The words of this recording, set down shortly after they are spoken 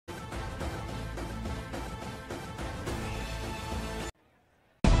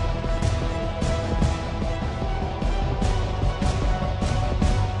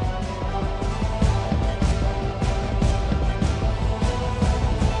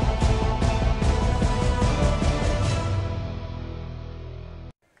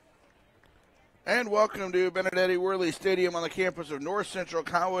And welcome to Benedetti Worley Stadium on the campus of North Central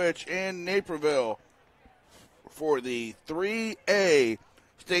College in Naperville for the 3A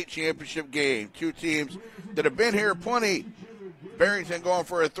state championship game. Two teams that have been here plenty. Barrington going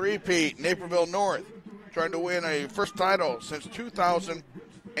for a three-peat. Naperville North trying to win a first title since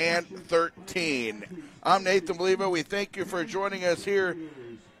 2013. I'm Nathan Beliva. We thank you for joining us here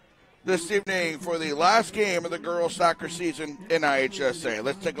this evening for the last game of the girls' soccer season in IHSA.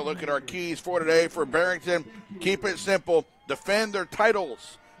 Let's take a look at our keys for today for Barrington. Keep it simple. Defend their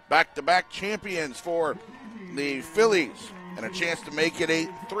titles. Back-to-back champions for the Phillies. And a chance to make it a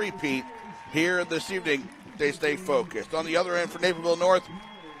three-peat here this evening. They stay focused. On the other end for Naperville North,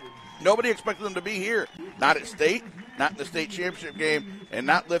 nobody expected them to be here. Not at state, not in the state championship game, and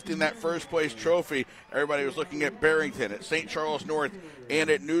not lifting that first place trophy. Everybody was looking at Barrington, at St. Charles North, and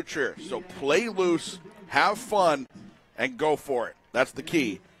at New Trier. So play loose, have fun, and go for it. That's the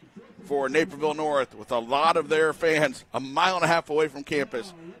key for Naperville North, with a lot of their fans a mile and a half away from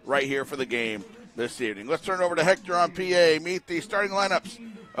campus right here for the game this evening. Let's turn it over to Hector on PA. Meet the starting lineups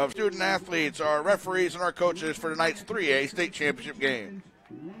of student athletes, our referees, and our coaches for tonight's 3A state championship game.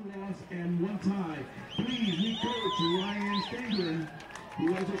 One loss and one tie. Please meet Coach Ryan Stangerin,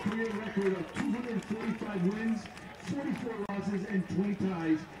 who has a career record of 245 wins, 44 losses, and 20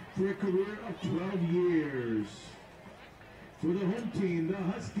 ties for a career of 12 years. For the home team, the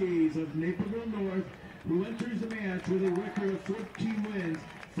Huskies of Naperville North, who enters the match with a record of 14 wins,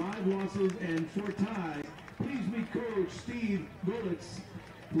 5 losses, and 4 ties. Please meet Coach Steve Bullets,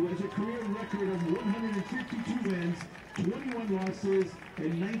 who has a career record of 152 wins, 21 losses,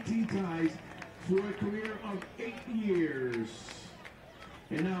 and 19 ties for a career of 8 years.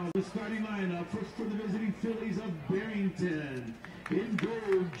 And now the starting lineup, first for the visiting Phillies of Barrington. In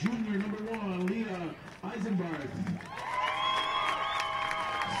goal, junior number 1, Leah Eisenbarth.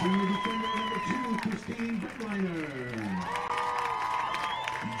 Senior defender number 2, Christine Bettleiner.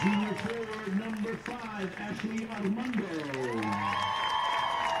 Junior forward number 5, Ashley Armando.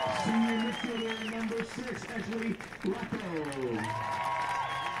 Senior midfielder number 6, Ashley Rocco.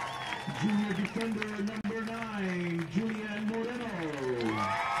 Junior defender number 9, Julianne Moreno.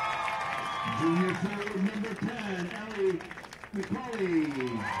 Junior forward number 10, Ellie McCauley.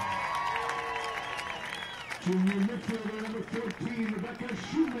 Junior midfielder number 14, Rebecca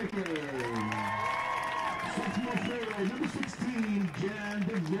Shoemaker. Sophomore forward number 16, Jan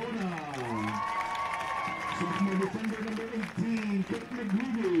DeVona. Sophomore defender number 18, Kate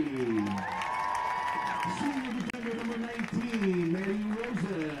McGreevy. Senior defender number 19, Mary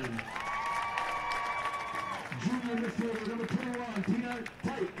Rosen. Junior midfielder number 21, Tina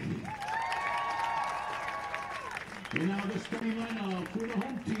Tyke. And now the starting lineup for the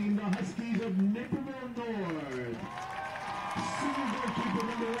home team, the Huskies of Naperville North. Senior goalkeeper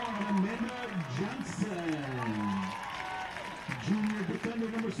number 1, Amanda Johnson. Junior defender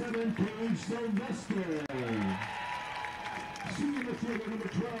number 7, Paige Sylvester. Senior midfielder number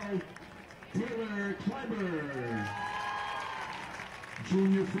 12, Taylor Kleiber.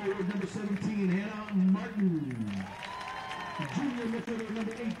 Junior forward number 17, Hannah Martin. Junior midfielder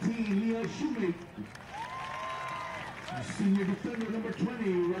number 18, Leah Shoemate. Senior defender number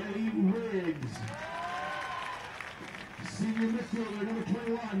 20, Riley Riggs. Senior midfielder number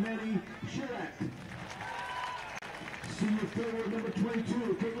 21, Maddie Chirac. Senior forward number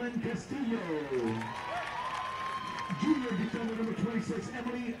 22, Caitlin Castillo. Junior defender number 26,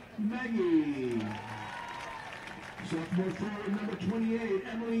 Emily Maggie. Sophomore forward number 28,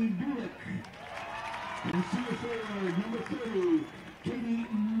 Emily Dulick. And senior forward number 30, Katie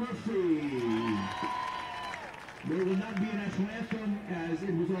Murphy. There will not be a national anthem as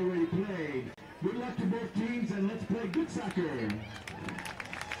it was already played. Good luck to both teams, and let's play good soccer.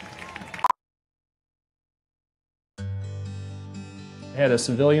 I had a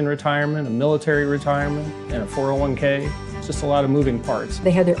civilian retirement, a military retirement, and a 401k. It's just a lot of moving parts.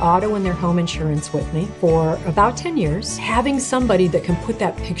 They had their auto and their home insurance with me for about 10 years. Having somebody that can put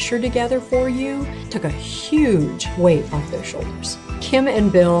that picture together for you took a huge weight off their shoulders. Kim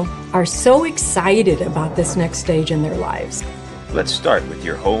and Bill are so excited about this next stage in their lives. Let's start with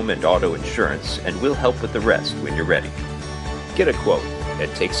your home and auto insurance, and we'll help with the rest when you're ready. Get a quote at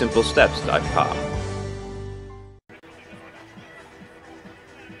TakeSimpleSteps.com.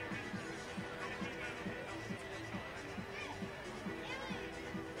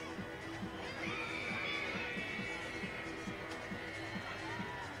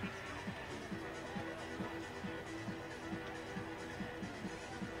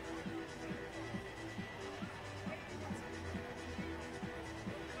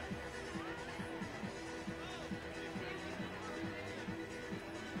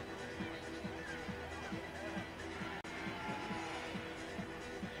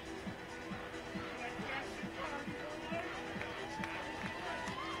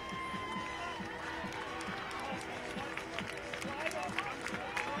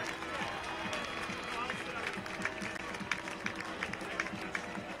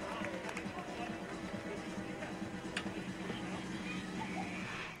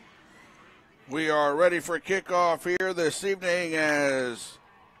 We are ready for kickoff here this evening as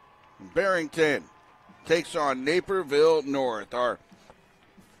Barrington takes on Naperville North. Our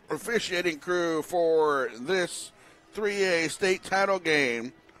officiating crew for this 3A state title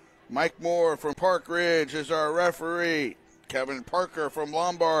game. Mike Moore from Park Ridge is our referee. Kevin Parker from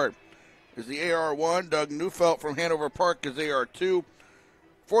Lombard is the AR1. Doug Neufeld from Hanover Park is AR2.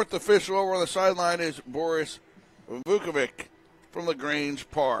 Fourth official over on the sideline is Boris Vukovic from LaGrange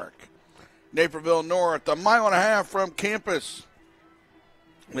Park. Naperville North, a mile and a half from campus.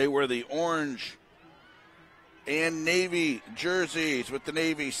 They wear the orange and navy jerseys with the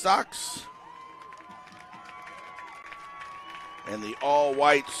navy socks and the all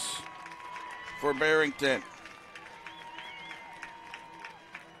whites for Barrington.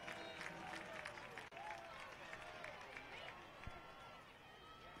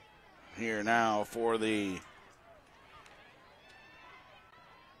 Here now for the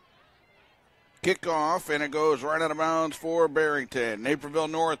kickoff, and it goes right out of bounds for Barrington. Naperville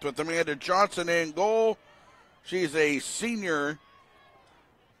North with Amanda Johnson in goal. She's a senior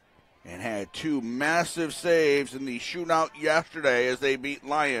and had two massive saves in the shootout yesterday as they beat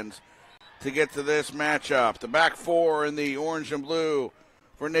Lions to get to this matchup. The back four in the orange and blue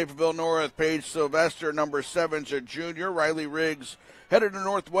for Naperville North. Paige Sylvester, number 7's a junior. Riley Riggs headed to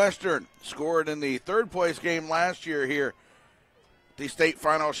Northwestern. Scored in the third place game last year here. The state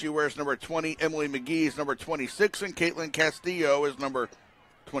final, she wears number 20. Emily McGee is number 26, and Caitlin Castillo is number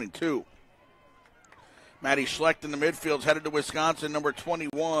 22. Maddie Schlecht in the midfield's headed to Wisconsin, number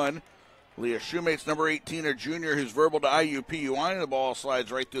 21. Leah Shoemate's number 18, a junior who's verbal to IUPUI, and the ball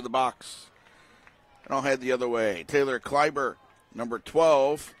slides right through the box. And I'll head the other way. Taylor Kleiber, number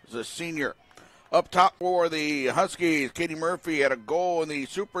 12, is a senior. Up top for the Huskies, Katie Murphy had a goal in the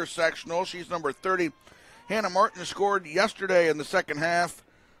super sectional. She's number 30. Hannah Martin scored yesterday in the second half.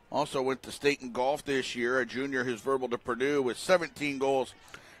 Also went to state in golf this year, a junior who's verbal to Purdue with 17 goals.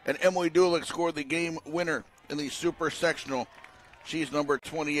 And Emily Dulick scored the game winner in the super sectional. She's number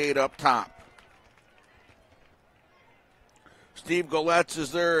 28 up top. Steve Goletz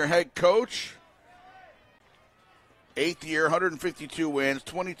is their head coach. 8th year, 152 wins,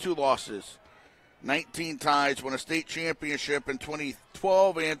 22 losses, 19 ties, won a state championship in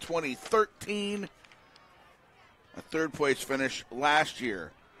 2012 and 2013. A third place finish last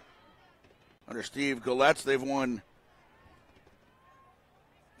year. Under Steve Goletz, they've won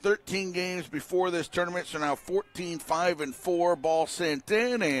 13 games before this tournament, so now 14-5-4. Ball sent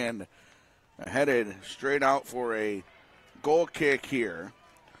in and headed straight out for a goal kick here.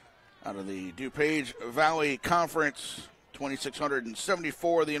 Out of the DuPage Valley Conference,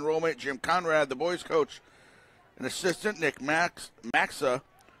 2,674 the enrollment. Jim Conrad, the boys coach, an assistant, Nick Maxa,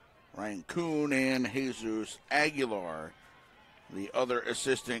 Ryan Kuhn, and Jesus Aguilar, the other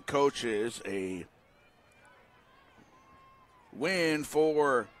assistant coaches. A win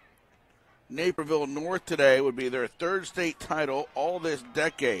for Naperville North today would be their third state title all this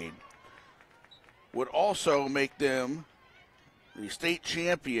decade. Would also make them the state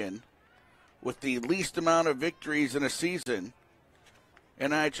champion with the least amount of victories in a season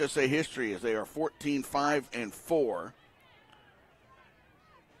in IHSA history, as they are 14-5-4.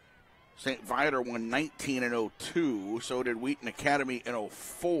 St. Viator won 19 in 02. So did Wheaton Academy in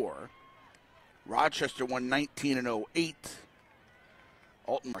 04. Rochester won 19 in 08.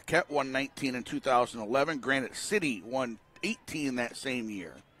 Alton Marquette won 19 in 2011. Granite City won 18 that same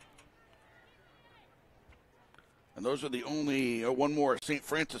year. And those are the only, one more, St.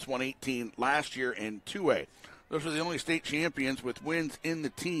 Francis won 18 last year in 2A. Those are the only state champions with wins in the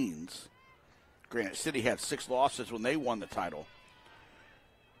teens. Granite City had 6 losses when they won the title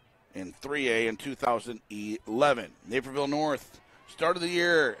in 3A in 2011. Naperville North, start of the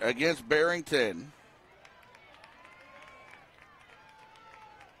year against Barrington.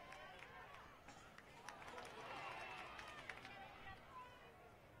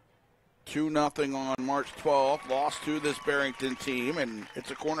 $2-0 on March 12th. Lost to this Barrington team, and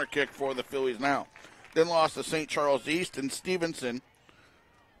it's a corner kick for the Phillies now. Then lost to St. Charles East and Stevenson.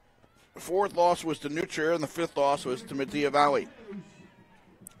 The fourth loss was to New Trier, and the fifth loss was to Medea Valley.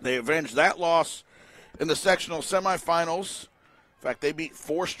 They avenged that loss in the sectional semifinals. In fact, they beat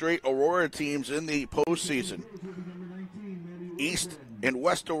 4 straight Aurora teams in the postseason. East and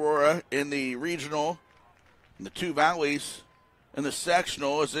West Aurora in the regional, and the 2 valleys in the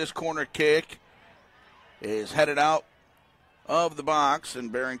sectional, as this corner kick is headed out of the box,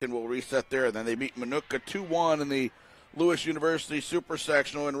 and Barrington will reset there. Then they beat Manuka 2-1 in the Lewis University Super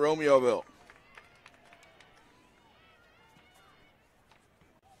Sectional in Romeoville.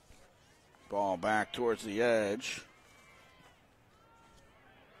 Ball back towards the edge.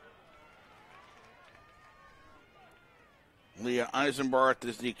 Leah Eisenbarth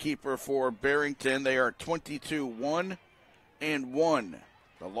is the keeper for Barrington. They are 22-1-1.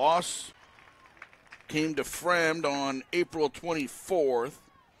 The loss came to Fremd on April 24th,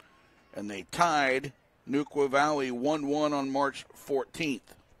 and they tied Neuqua Valley 1-1 on March 14th.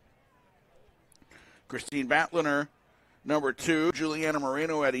 Christine Batliner, number 2. Juliana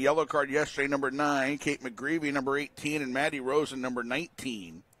Moreno had a yellow card yesterday, number 9. Kate McGreevy, number 18, and Maddie Rosen, number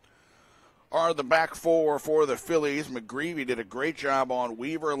 19. Are the back four for the Phillies. McGreevy did a great job on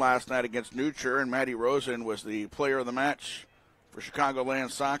Weaver last night against Nutcher, and Maddie Rosen was the player of the match for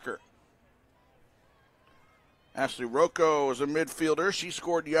Chicagoland Soccer. Ashley Rocco is a midfielder. She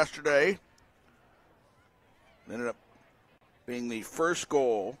scored yesterday. Ended up being the first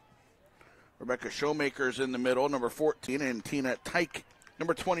goal. Rebecca Showmaker's in the middle, number 14, and Tina Tyke,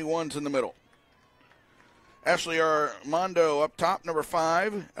 number 21's in the middle. Ashley Armando up top, number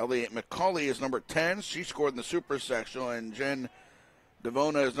 5. Elliot McCauley is number 10. She scored in the Super Sectional. And Jen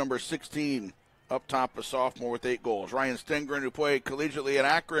Devona is number 16, up top, a sophomore with 8 goals. Ryan Stengren, who played collegiately at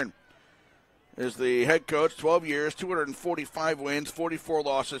Akron, is the head coach. 12 years, 245 wins, 44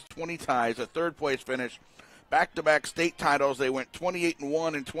 losses, 20 ties, a third-place finish. Back-to-back state titles. They went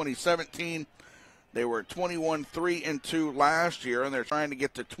 28-1 in 2017. They were 21-3-2 last year, and they're trying to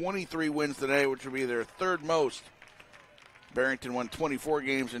get to 23 wins today, which would be their third most. Barrington won 24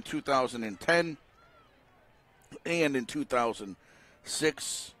 games in 2010 and in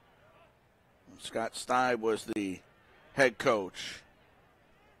 2006. Scott Stibe was the head coach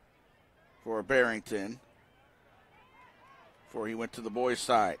for Barrington before he went to the boys'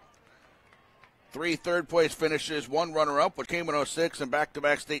 side. 3 third-place finishes, 1 runner-up, what came in 06, and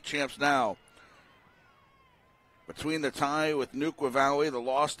back-to-back state champs now. Between the tie with Neuqua Valley, the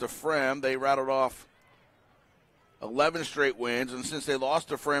loss to Fremd, they rattled off 11 straight wins. And since they lost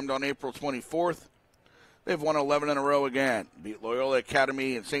to Fremd on April 24th, they've won 11 in a row again. Beat Loyola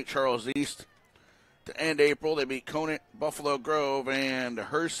Academy and St. Charles East. To end April, they beat Conant, Buffalo Grove, and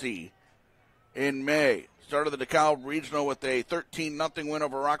Hersey in May. Started the DeKalb Regional with a 13-0 win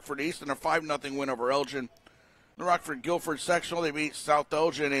over Rockford East and a 5-0 win over Elgin. The Rockford-Guilford Sectional, they beat South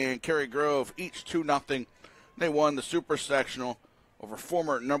Elgin and Cary Grove, each 2-0. They won the Super Sectional over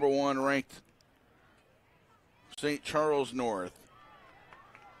former number 1 ranked St. Charles North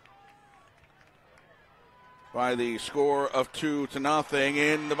by the score of 2-0.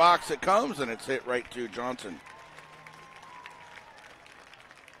 In the box it comes, and it's hit right to Johnson.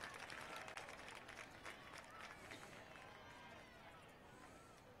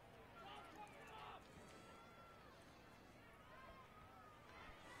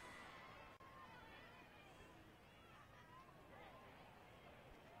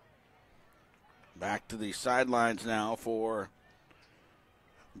 Back to the sidelines now for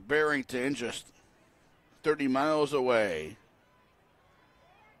Barrington, just 30 miles away.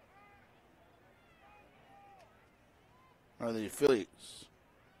 Are the Phillies.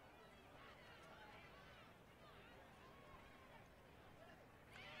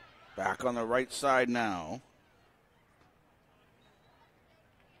 Back on the right side now.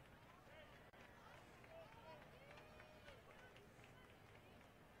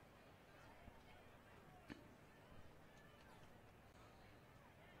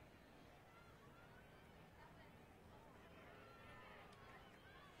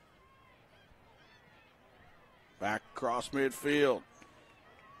 Back across midfield.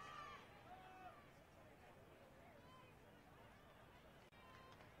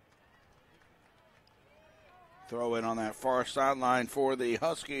 Throw in on that far sideline for the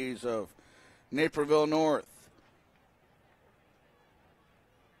Huskies of Naperville North.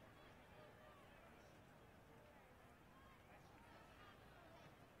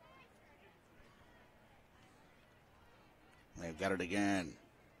 They've got it again.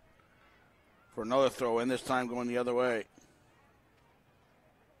 For another throw in, this time going the other way.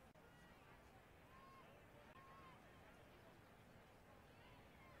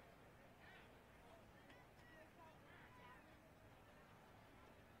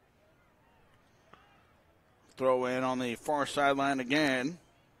 Throw in on the far sideline again.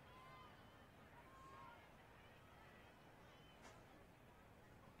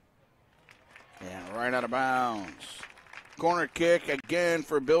 And right out of bounds. Corner kick again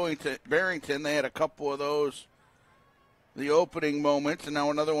for Barrington. They had a couple of those, the opening moments, and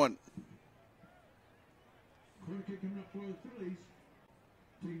now another one. Corner kick coming up for the Phillies.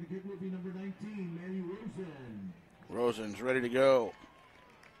 Taking the kick will be number 19, Maddie Rosen. Rosen's ready to go.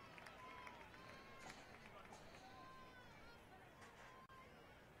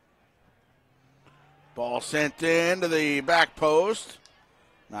 Ball sent in to the back post.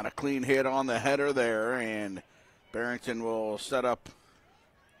 Not a clean hit on the header there, and Barrington will set up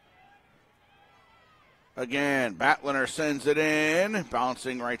again. Batliner sends it in,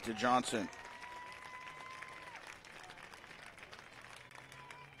 bouncing right to Johnson.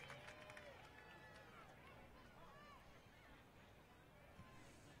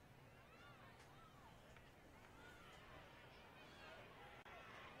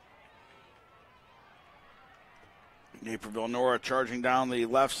 Naperville North charging down the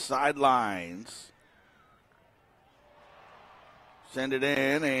left sidelines. Send it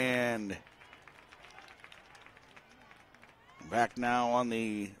in and back now on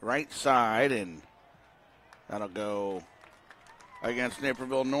the right side, and that'll go against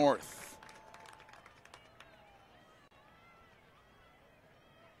Naperville North.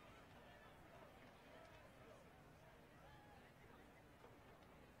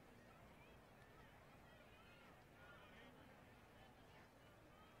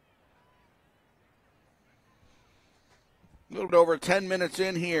 A little bit over 10 minutes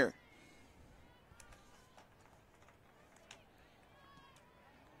in here.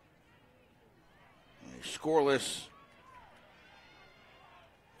 A scoreless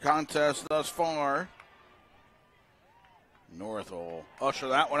contest thus far. North will usher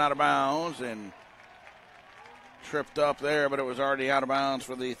that one out of bounds and tripped up there, but it was already out of bounds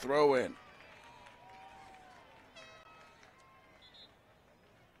for the throw-in.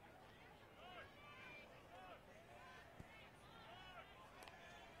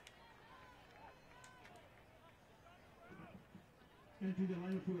 Entering the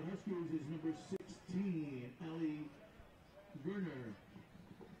lineup for the Huskies is number 16, Ellie Werner.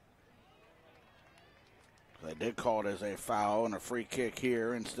 They did call it as a foul and a free kick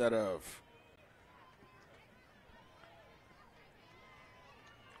here instead of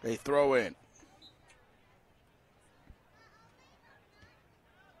a throw-in.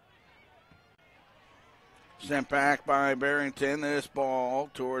 Sent back by Barrington. This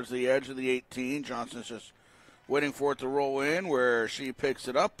ball towards the edge of the 18. Johnson's just waiting for it to roll in, where she picks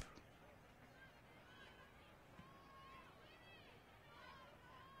it up.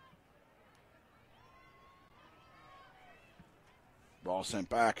 Ball sent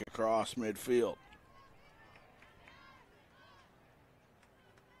back across midfield.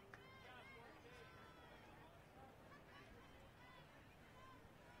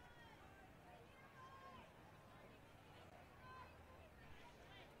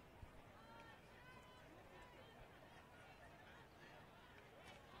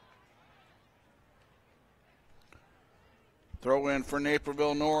 Throw in for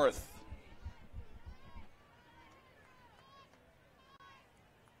Naperville North.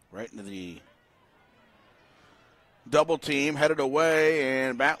 Right into the double team, headed away,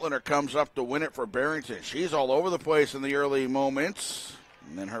 and Batliner comes up to win it for Barrington. She's all over the place in the early moments.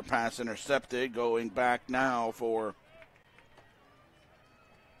 And then her pass intercepted, going back now for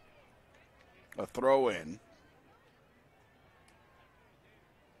a throw-in.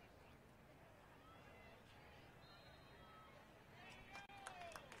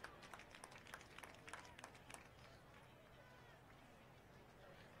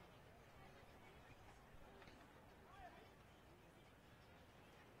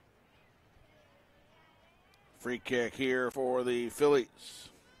 Free kick here for the Phillies.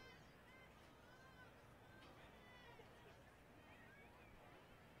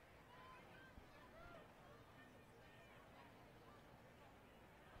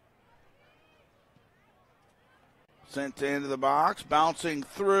 Sent into the box, bouncing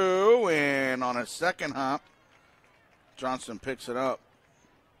through, and on a second hop, Johnson picks it up.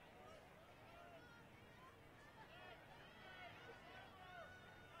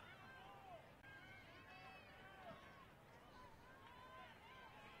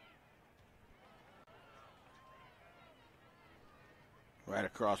 Right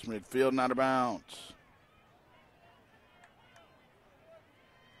across midfield, not out of bounds.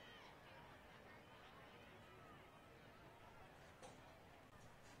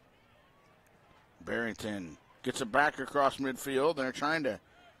 Barrington gets it back across midfield. They're trying to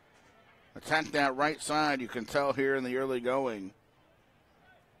attack that right side. You can tell here in the early going.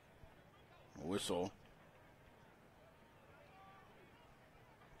 A whistle.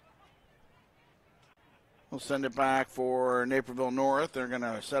 We'll send it back for Naperville North. They're going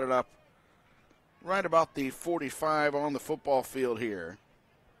to set it up right about the 45 on the football field here.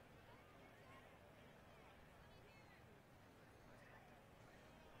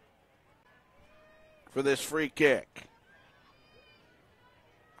 For this free kick.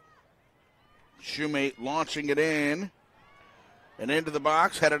 Shoemate launching it in and into the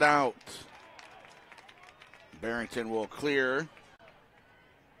box, headed out. Barrington will clear.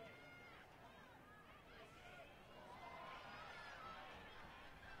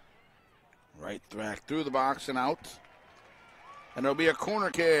 Right back through the box and out. And it'll be a corner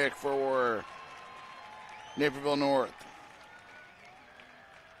kick for Naperville North.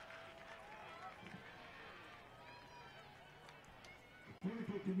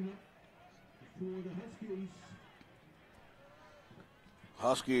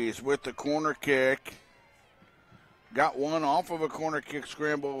 Huskies with the corner kick. Got one off of a corner kick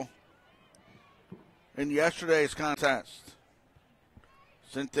scramble in yesterday's contest.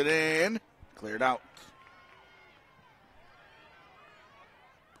 Sent it in, cleared out.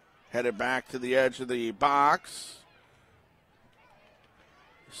 Headed back to the edge of the box.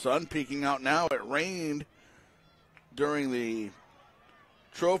 Sun peeking out now. It rained during the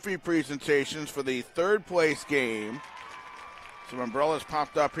trophy presentations for the third place game. Some umbrellas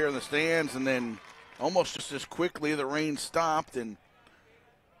popped up here in the stands, and then almost just as quickly the rain stopped, and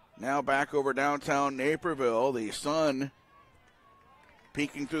now back over downtown Naperville. The sun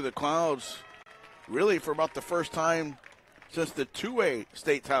peeking through the clouds really for about the first time since the 2A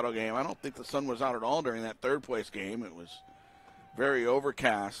state title game. I don't think the sun was out at all during that third place game. It was very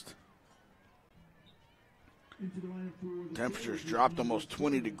overcast. Temperatures dropped almost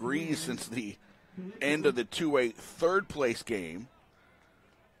 20 degrees since the end of the 2A third place game.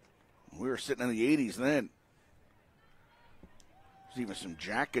 We were sitting in the 80s then. There's even some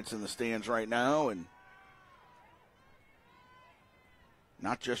jackets in the stands right now, and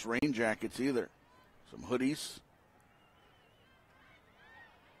not just rain jackets either. Some hoodies.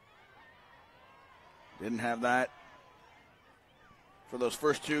 Didn't have that for those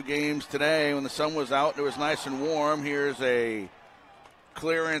first two games today when the sun was out. It was nice and warm. Here's a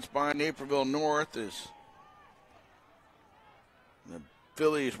clearance by Naperville North as the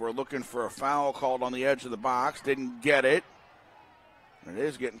Phillies were looking for a foul called on the edge of the box. Didn't get it. It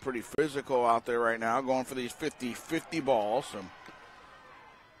is getting pretty physical out there right now, going for these 50-50 balls. Some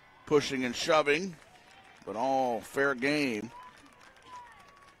pushing and shoving, but all fair game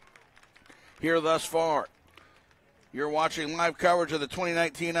here thus far. You're watching live coverage of the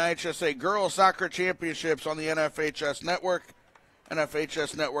 2019 IHSA Girls Soccer Championships on the NFHS Network.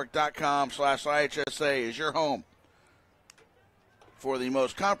 NFHSnetwork.com/IHSA is your home for the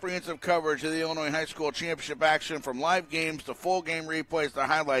most comprehensive coverage of the Illinois High School Championship action, from live games to full game replays to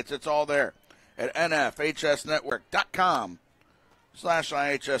highlights. It's all there at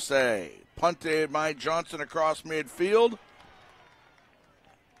NFHSnetwork.com/IHSA. Punted by Johnson across midfield.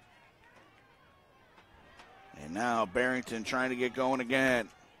 And now Barrington trying to get going again.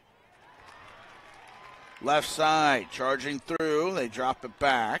 Left side, charging through. They drop it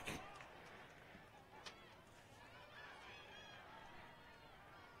back.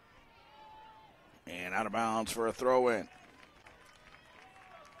 And out of bounds for a throw-in.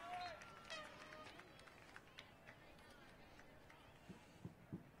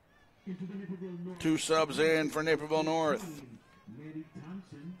 Two subs in for Naperville North.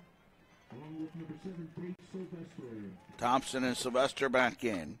 Thompson and Sylvester back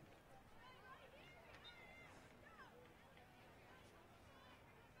in.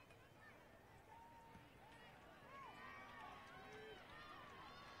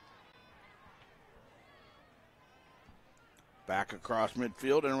 Back across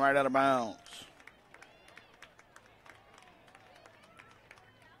midfield and right out of bounds.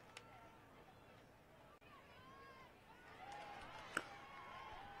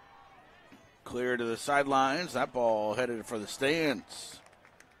 Clear to the sidelines. That ball headed for the stands.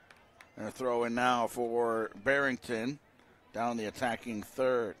 And a throw in now for Barrington down the attacking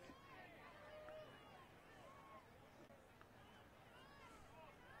third.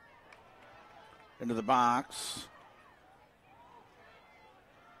 Into the box.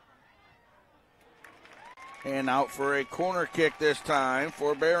 And out for a corner kick this time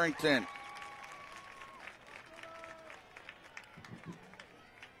for Barrington.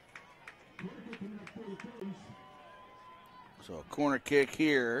 So a corner kick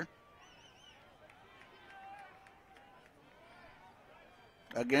here.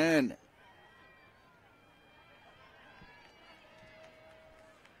 Again.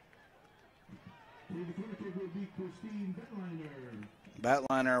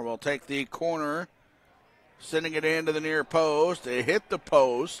 Batliner will take the corner, sending it into the near post. It hit the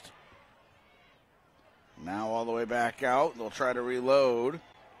post. Now all the way back out. They'll try to reload.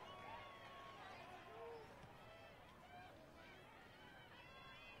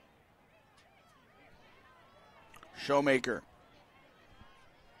 Showmaker.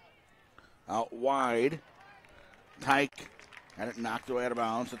 Out wide. Tyke had it knocked away out of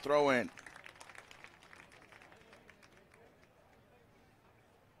bounds. A throw in.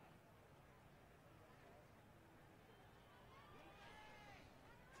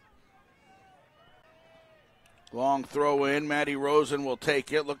 Long throw in. Maddie Rosen will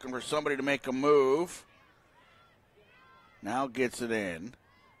take it, looking for somebody to make a move. Now gets it in.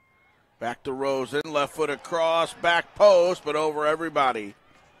 Back to Rosen. Left foot across. Back post, but over everybody.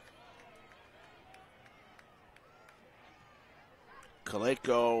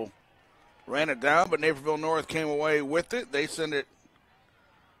 Kaleko ran it down, but Naperville North came away with it. They send it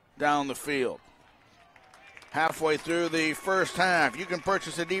down the field. Halfway through the first half, you can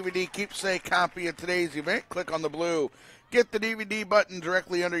purchase a DVD keepsake copy of today's event. Click on the blue Get the DVD button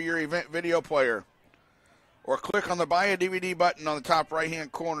directly under your event video player. Or click on the Buy a DVD button on the top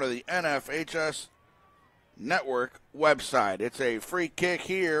right-hand corner of the NFHS Network website. It's a free kick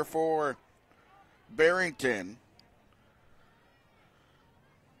here for Barrington.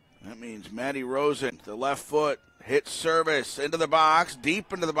 That means Maddie Rosen, the left foot, hits service into the box,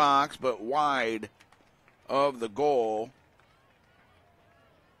 deep into the box, but wide of the goal.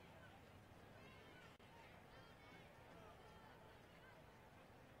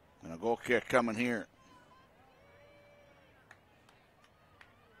 And a goal kick coming here.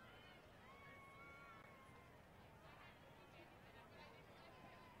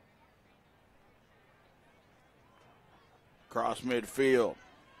 Cross midfield.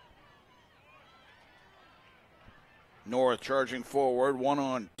 North charging forward,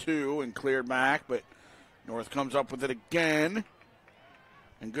 1-on-2 and cleared back, but North comes up with it again.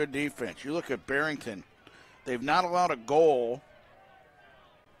 And good defense. You look at Barrington. They've not allowed a goal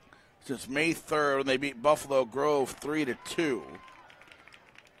since May 3rd when they beat Buffalo Grove 3-2.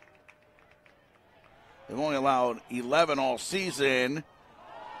 They've only allowed 11 all season.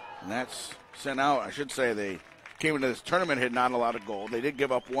 And that's sent out, I should say, they came into this tournament, had not allowed a goal. They did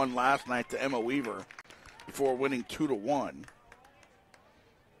give up one last night to Emma Weaver before winning 2-1.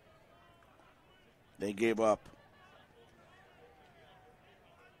 They gave up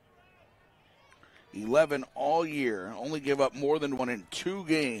 11 all year, only give up more than one in 2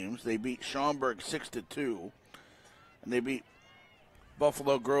 games. They beat Schaumburg 6-2, and they beat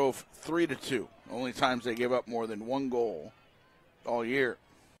Buffalo Grove 3-2. Only times they gave up more than 1 goal all year.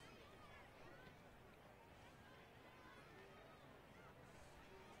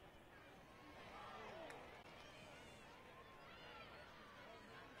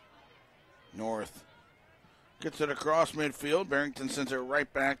 North gets it across midfield. Barrington sends it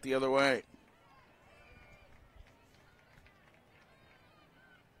right back the other way.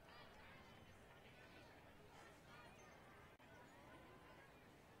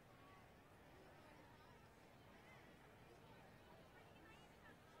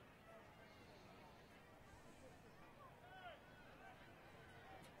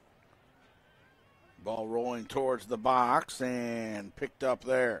 Ball rolling towards the box and picked up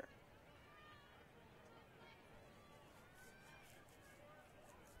there.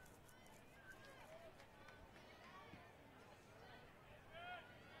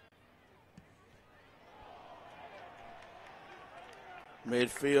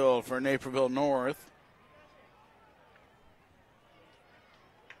 Midfield for Naperville North.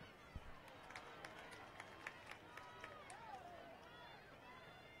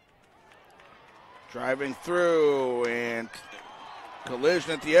 Driving through, and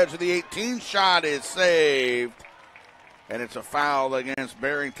collision at the edge of the 18. Shot is saved. And it's a foul against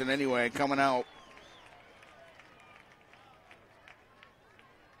Barrington anyway, coming out.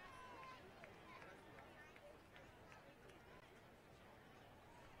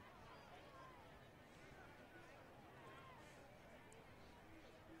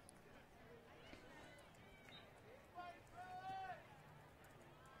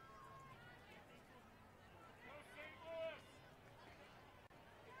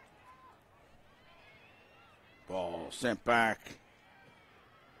 Ball sent back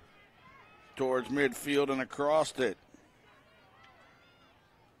towards midfield and across it.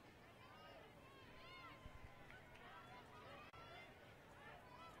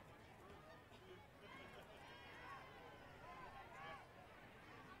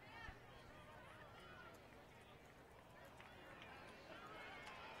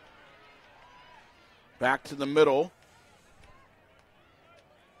 Back to the middle.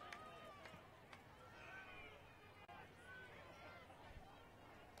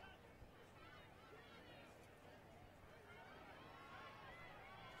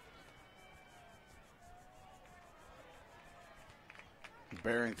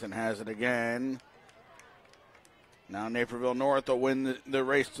 Barrington has it again. Now Naperville North will win the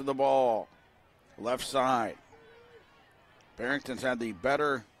race to the ball. Left side. Barrington's had the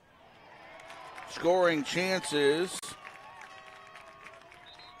better scoring chances,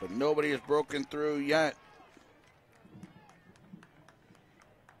 but nobody has broken through yet.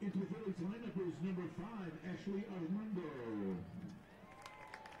 Into the village lineup is number 5, Ashley Armando.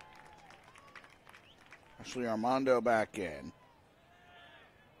 Ashley Armando back in.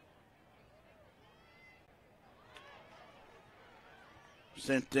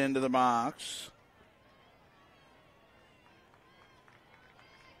 Sent into the box.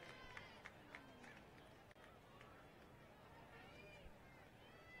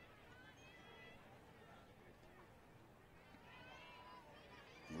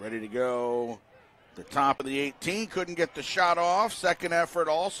 Ready to go. The top of the 18, couldn't get the shot off. Second effort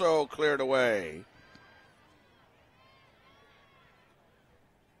also cleared away.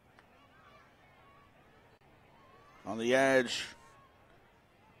 On the edge.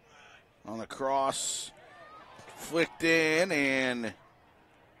 On the cross. Flicked in and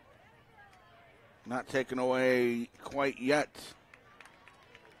not taken away quite yet.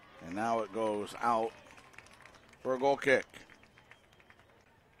 And now it goes out for a goal kick.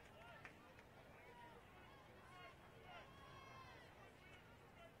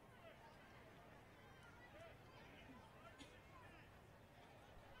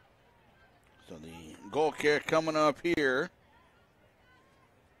 So the goal kick coming up here.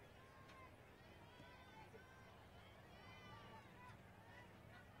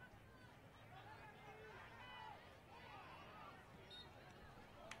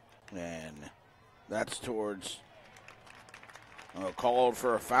 And that's towards called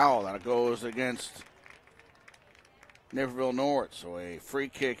for a foul. That goes against Naperville North. So a free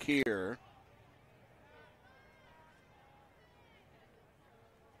kick here.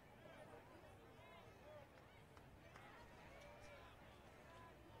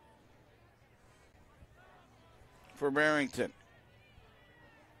 For Barrington.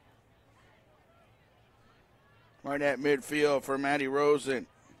 Right at midfield for Maddie Rosen.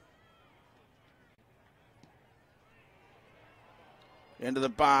 Into the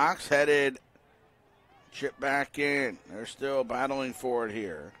box, headed, chip back in. They're still battling for it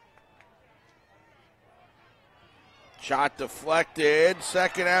here. Shot deflected,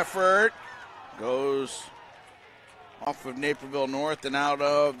 second effort. Goes off of Naperville North and out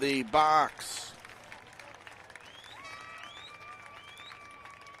of the box.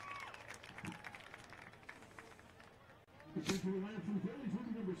 From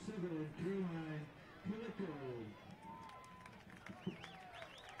number 7, Caroline Calico.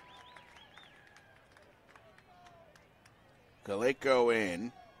 Calico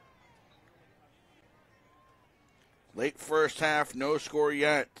in. Late first half, no score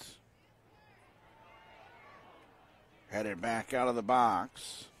yet. Headed back out of the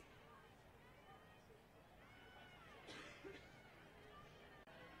box.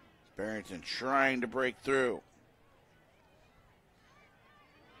 Barrington trying to break through.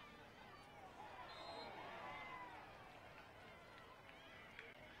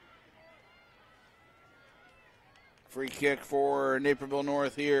 Free kick for Naperville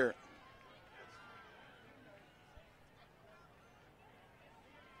North here.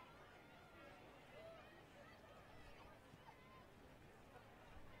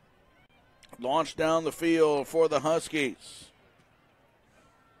 Launched down the field for the Huskies.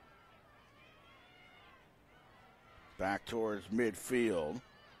 Back towards midfield.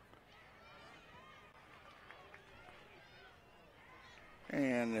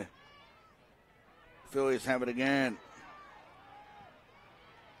 And Phillies have it again.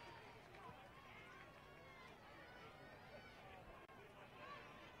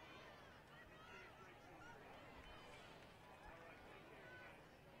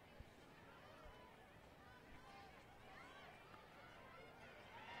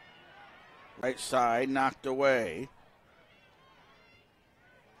 Right side knocked away.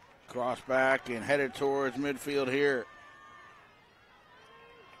 Cross back and headed towards midfield here.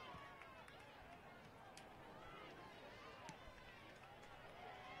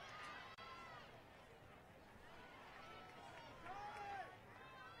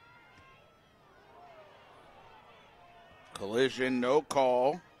 Collision, no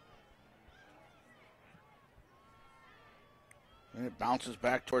call. And it bounces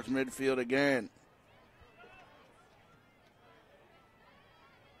back towards midfield again.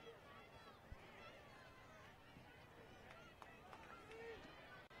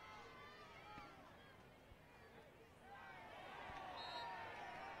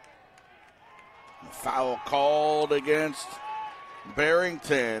 The foul called against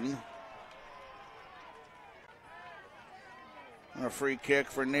Barrington. And a free kick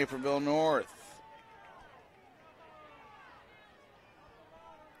for Naperville North.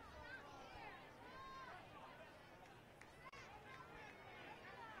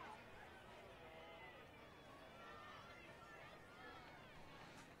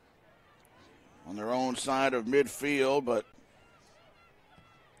 on their own side of midfield, but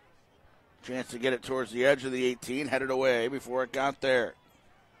chance to get it towards the edge of the 18, headed away before it got there.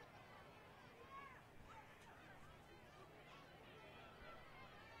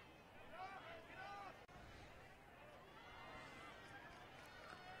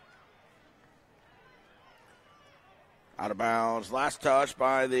 Out of bounds. Last touch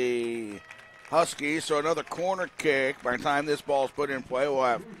by the Huskies, so another corner kick. By the time this ball is put in play, we'll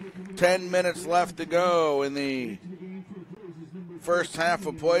have 10 minutes left to go in the first half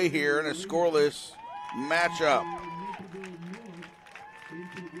of play here in a scoreless matchup.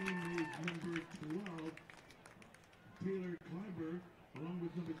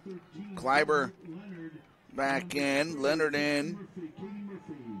 Kleiber back in, Leonard in,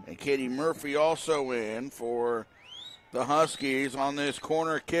 and Katie Murphy also in for the Huskies on this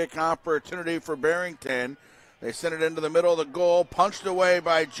corner kick opportunity for Barrington. They sent it into the middle of the goal, punched away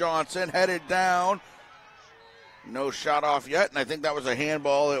by Johnson, headed down. No shot off yet, and I think that was a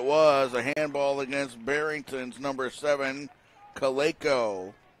handball. It was a handball against Barrington's number 7,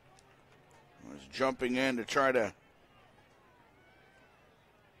 Kaleko. Was jumping in to try to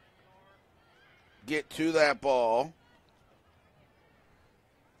get to that ball.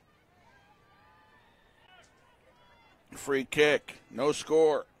 Free kick, no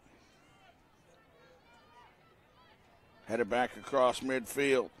score. Headed back across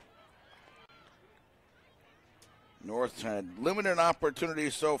midfield. North's had limited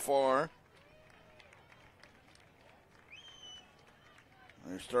opportunities so far.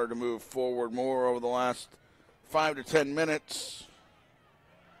 They started to move forward more over the last 5 to 10 minutes.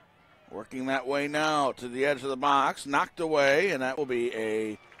 Working that way now to the edge of the box, knocked away, and that will be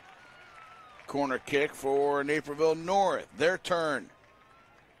a corner kick for Naperville North. Their turn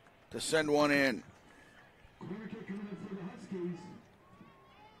to send one in. Corner kick coming up for the Huskies.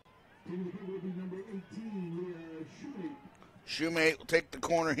 Taking the kick will be number 18, Shoemate. Shoemate will take the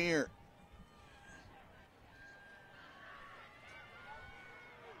corner here.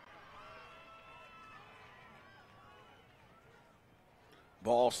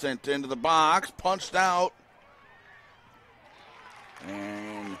 Ball sent into the box, punched out,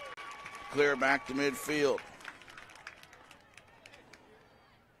 and clear back to midfield.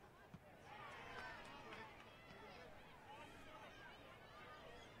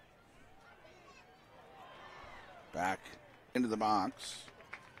 Back into the box.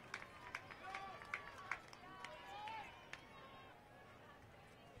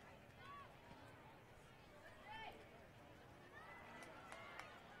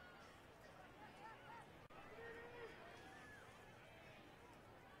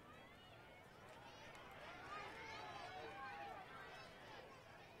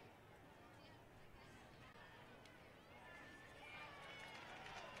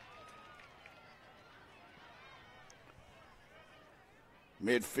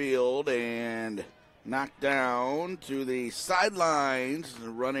 Midfield and knocked down to the sidelines,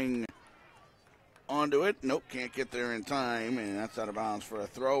 running onto it. Nope, can't get there in time, and that's out of bounds for a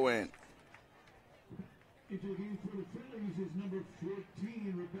throw-in. Into the game for the Phillies is number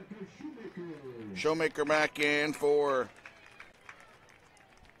 14, Rebecca Shoemaker. Shoemaker back in for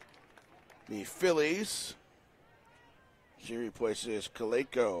the Phillies. She replaces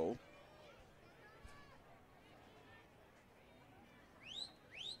Kaleko.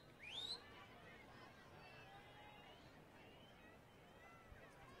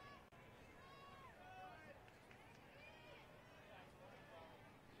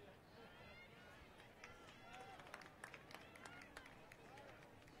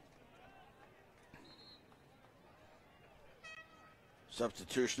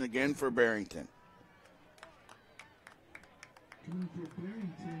 Substitution again for Barrington. Coming for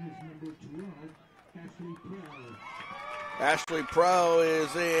Barrington is number 12, Ashley Prow. Ashley Prow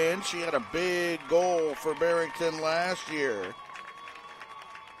is in. She had a big goal for Barrington last year.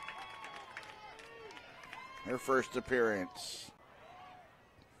 Her first appearance.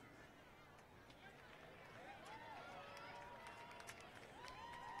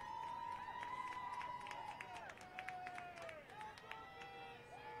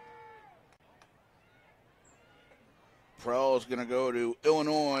 Prowl is going to go to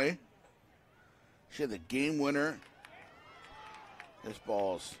Illinois. She had the game winner. This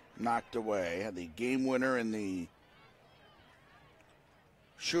ball's knocked away. Had the game winner in the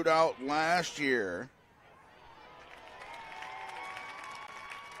shootout last year.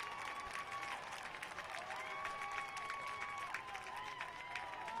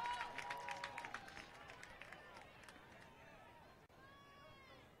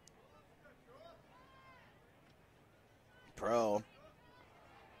 Pro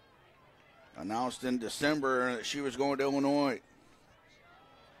Announced in December that she was going to Illinois.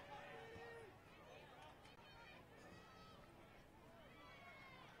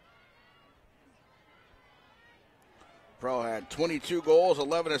 Pro had 22 goals,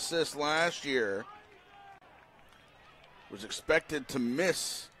 11 assists last year. Was expected to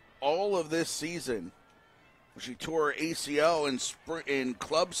miss all of this season. She tore her ACL in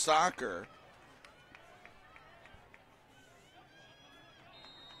club soccer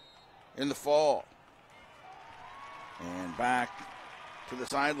in the fall. And back to the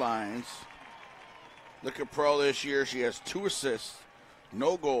sidelines. Look at Pro this year. She has 2 assists,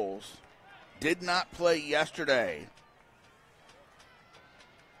 no goals. Did not play yesterday.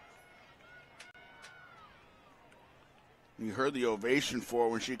 You heard the ovation for her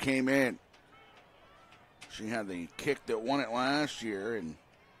when she came in. She had the kick that won it last year, and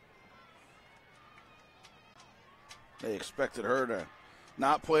they expected her to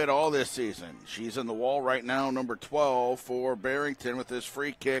not play at all this season. She's in the wall right now, number 12 for Barrington with this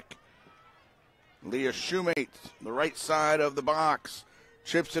free kick. Leah Shoemate, the right side of the box,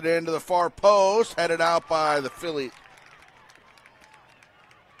 chips it into the far post, headed out by the Philly.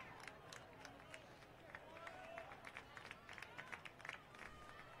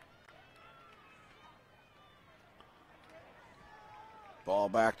 Ball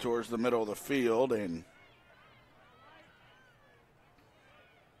back towards the middle of the field, and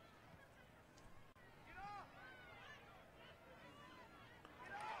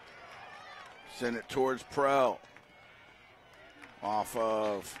send it towards Prell. Off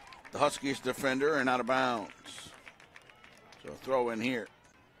of the Huskies defender and out of bounds. So throw in here.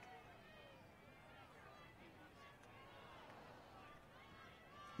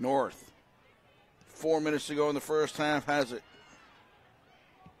 North. 4 minutes to go in the first half, has it.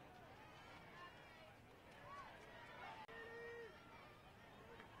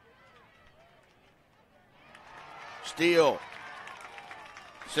 Steele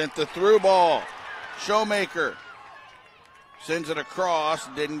sent the through ball. Showmaker sends it across.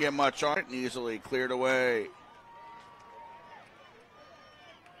 Didn't get much on it and easily cleared away.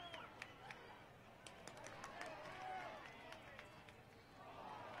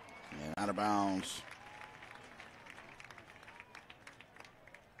 And out of bounds.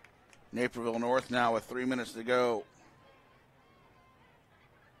 Naperville North now with 3 minutes to go.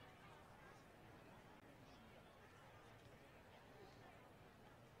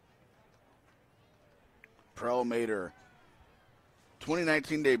 Prell made her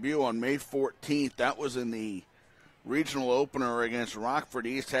 2019 debut on May 14th. That was in the regional opener against Rockford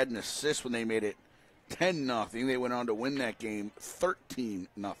East. Had an assist when they made it 10-0. They went on to win that game 13-0.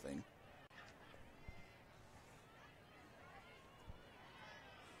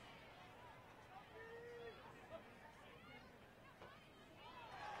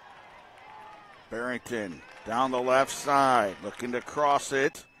 Barrington down the left side, looking to cross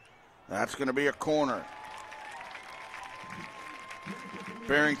it. That's going to be a corner.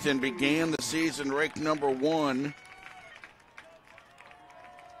 Barrington began the season ranked number 1.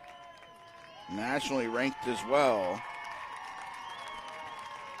 Nationally ranked as well.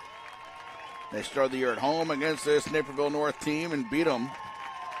 They started the year at home against this Naperville North team and beat them.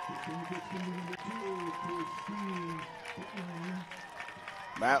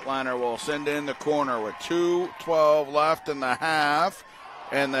 Batliner will send in the corner with 2:12 left in the half.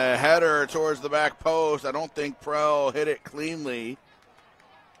 And the header towards the back post. I don't think Prell hit it cleanly.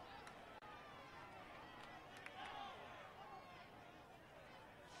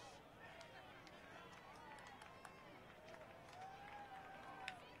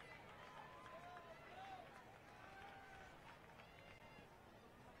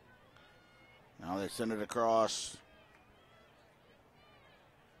 Now they send it across.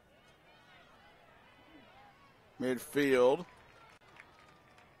 Midfield.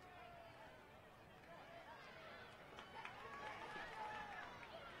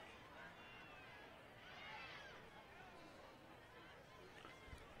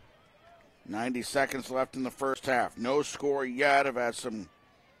 .90 seconds left in the first half. No score yet. I've had some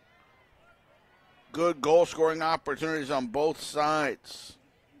good goal-scoring opportunities on both sides.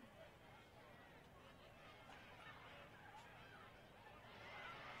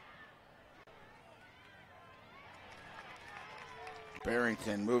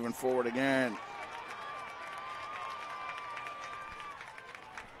 Barrington moving forward again.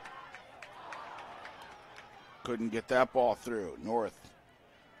 Couldn't get that ball through. North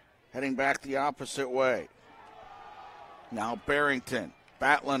heading back the opposite way. Now Barrington.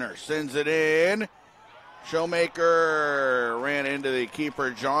 Batliner sends it in. Showmaker ran into the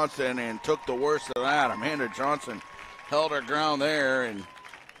keeper Johnson and took the worst of that. Amanda Johnson held her ground there, and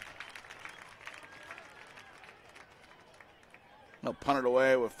They'll punt it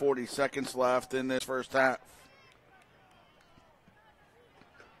away with 40 seconds left in this first half.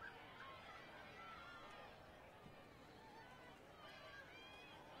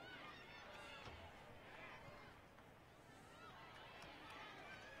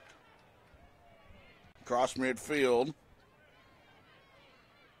 Across midfield.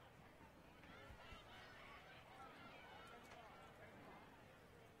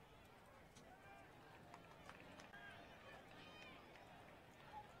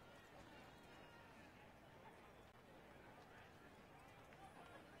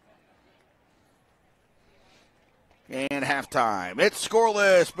 And halftime. It's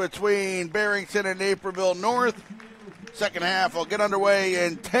scoreless between Barrington and Naperville North. Second half will get underway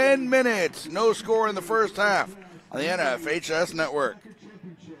in 10 minutes. No score in the first half on the IHSA Network.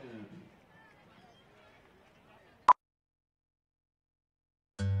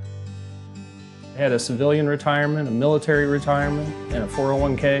 I had a civilian retirement, a military retirement, and a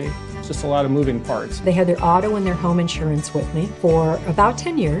 401k. It's just a lot of moving parts. They had their auto and their home insurance with me for about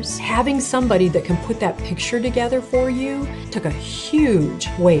 10 years. Having somebody that can put that picture together for you took a huge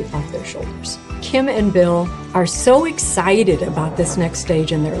weight off their shoulders. Kim and Bill are so excited about this next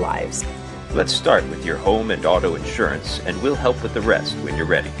stage in their lives. Let's start with your home and auto insurance, and we'll help with the rest when you're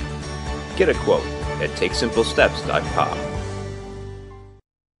ready. Get a quote at TakeSimpleSteps.com.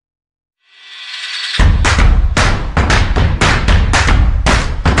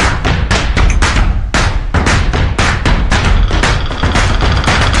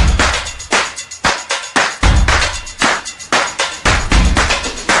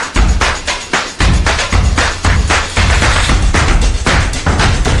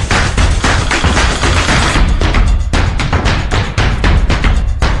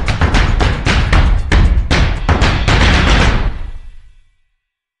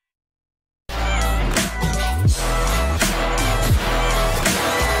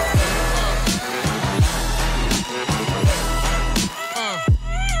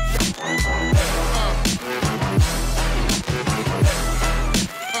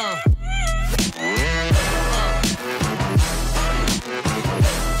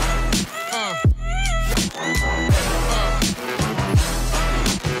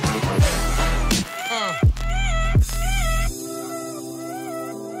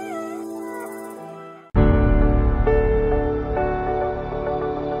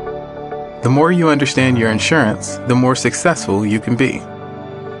 The more you understand your insurance, the more successful you can be.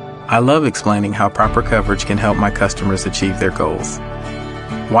 I love explaining how proper coverage can help my customers achieve their goals.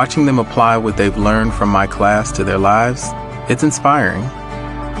 Watching them apply what they've learned from my class to their lives, it's inspiring.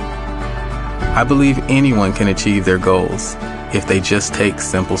 I believe anyone can achieve their goals if they just take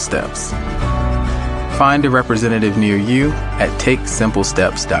simple steps. Find a representative near you at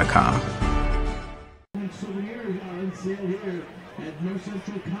TakeSimpleSteps.com. Souvenirs are on sale here at North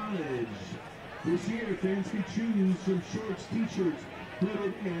Central College. This year, fans can choose from shorts, t-shirts,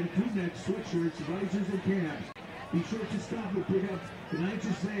 hooded and crew-neck sweatshirts, visors, and caps. Be sure to stop and pick up an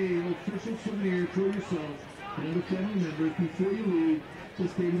IHSA official souvenir for yourself and other family members before you leave the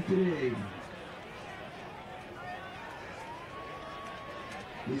stadium today.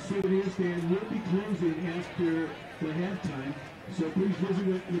 The souvenir stand will be closing after the halftime, so please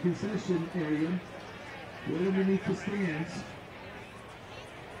visit the concession area right underneath the stands.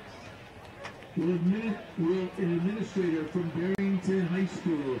 Will an administrator from Barrington High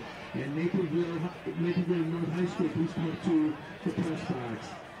School and Naperville North High School please come up to the press box?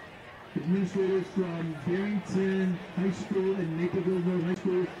 Administrators from Barrington High School and Naperville North High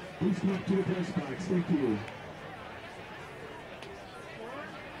School, please come up to the press box. Thank you.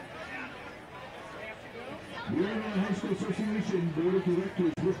 The Illinois High School Association Board of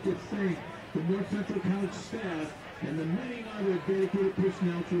Directors wish to thank the North Central College staff and the many other dedicated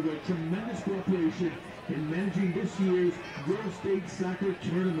personnel for their tremendous cooperation in managing this year's Girls State Soccer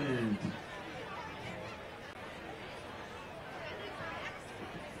Tournament.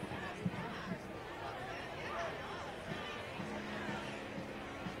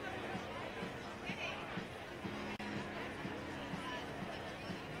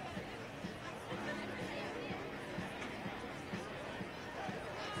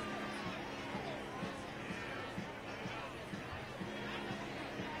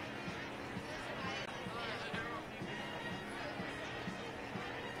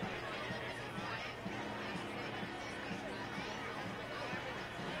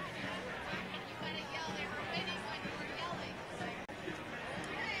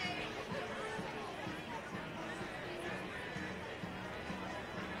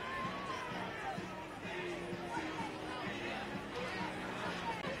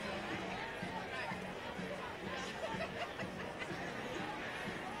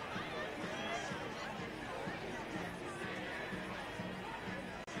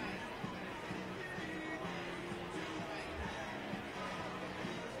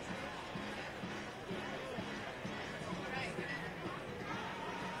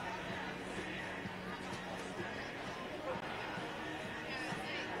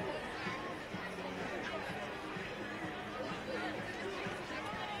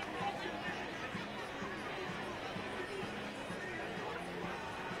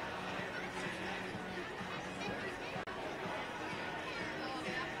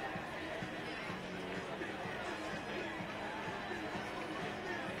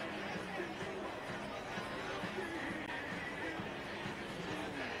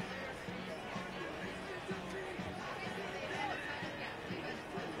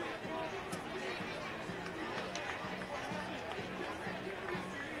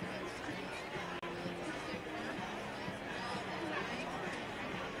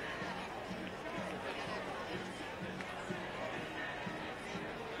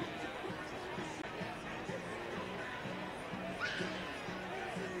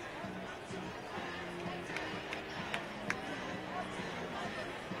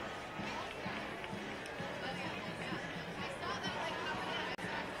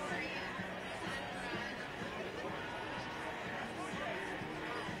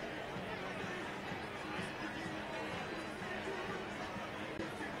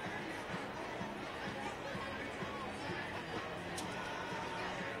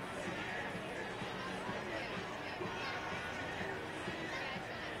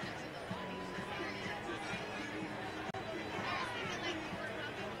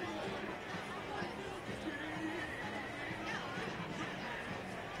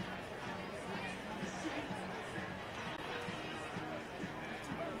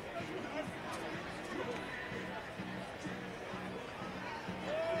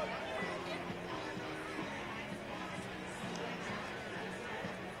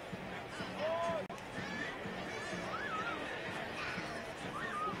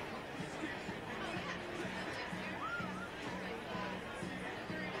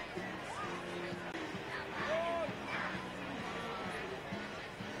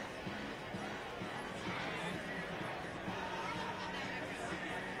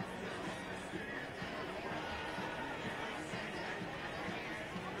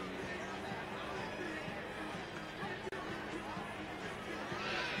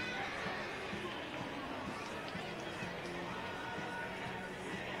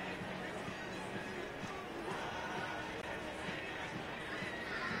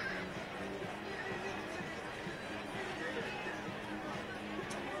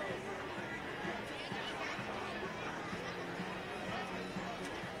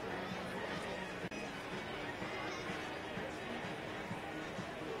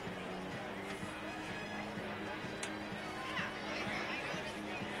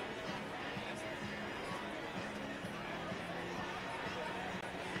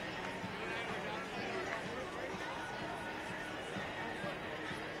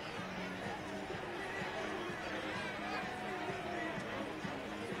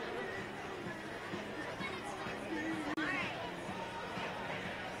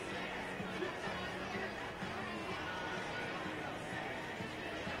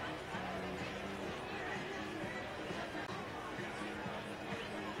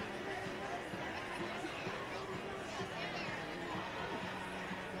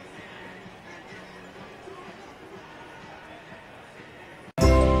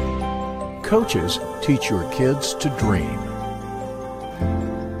 Coaches teach your kids to dream.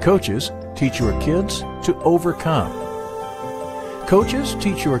 Coaches teach your kids to overcome. Coaches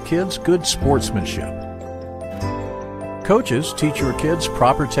teach your kids good sportsmanship. Coaches teach your kids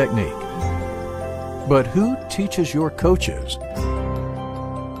proper technique. But who teaches your coaches?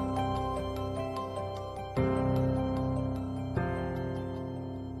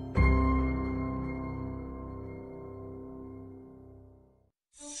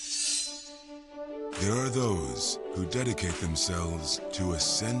 There are those who dedicate themselves to a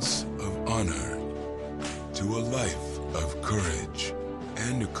sense of honor, to a life of courage,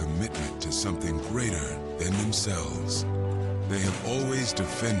 and a commitment to something greater than themselves. They have always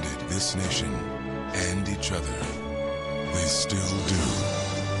defended this nation and each other. They still do.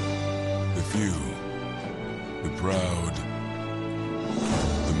 The few, the proud,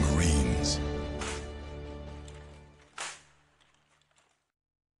 the Marines.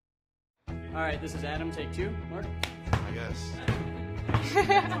 All right, this is Adam, take 2. Mark? I guess.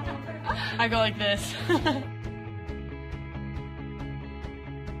 I go like this.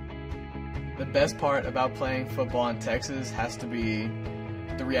 The best part about playing football in Texas has to be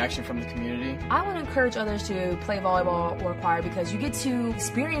the reaction from the community. I want to encourage others to play volleyball or choir because you get to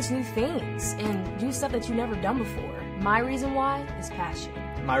experience new things and do stuff that you've never done before. My reason why is passion.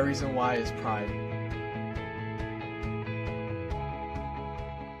 My reason why is pride.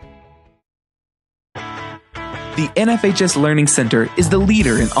 The NFHS Learning Center is the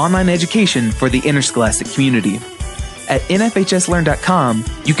leader in online education for the interscholastic community. At nfhslearn.com,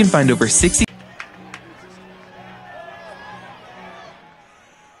 you can find over 60.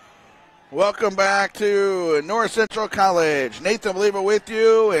 Welcome back to North Central College. Nathan Believer with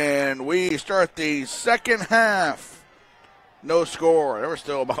you, and we start the second half. No score. There were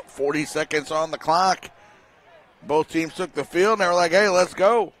still about 40 seconds on the clock. Both teams took the field, and they were like, hey, let's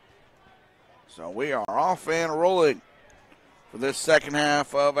go. So we are off and rolling for this second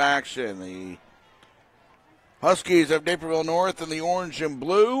half of action. The Huskies of Naperville North in the orange and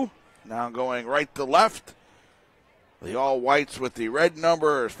blue, now going right to left. The all-whites with the red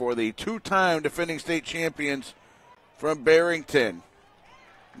numbers for the two-time defending state champions from Barrington.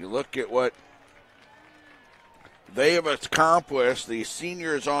 You look at what they have accomplished. The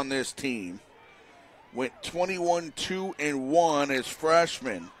seniors on this team went 21-2-1 as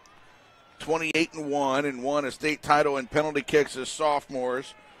freshmen, 28-1 and won a state title in penalty kicks as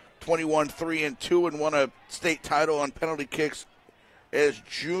sophomores, 21-3-2 and won a state title on penalty kicks as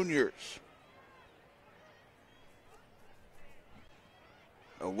juniors.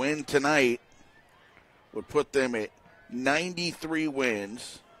 A win tonight would put them at 93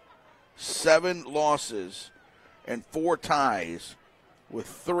 wins, 7 losses, and 4 ties, with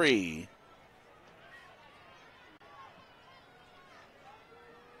 3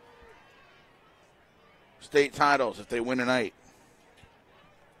 state titles if they win tonight.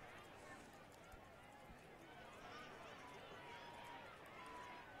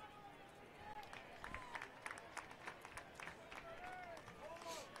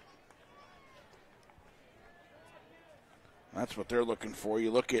 That's what they're looking for.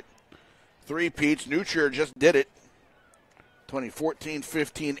 You look at three-peats. Newcher just did it. 2014,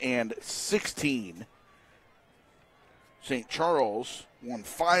 15, and 16. St. Charles won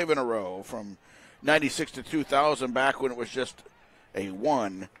 5 in a row from 96 to 2000, back when it was just a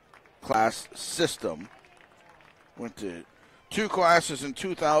 1-class system. Went to 2 classes in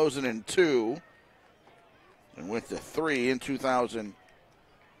 2002 and went to 3 in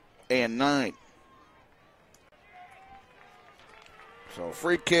 2009. So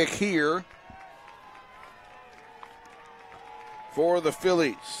free kick here for the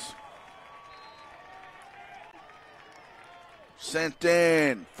Phillies. Sent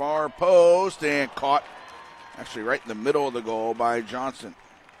in, far post, and caught actually right in the middle of the goal by Johnson.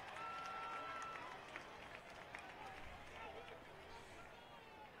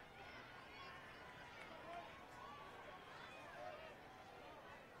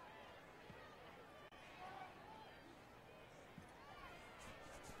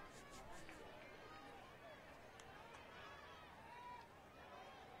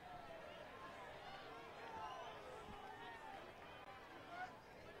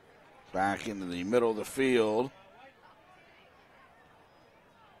 Back into the middle of the field.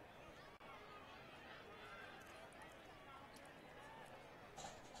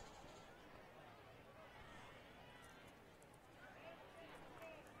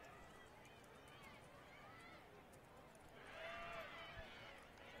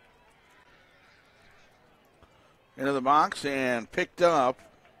 Into the box and picked up.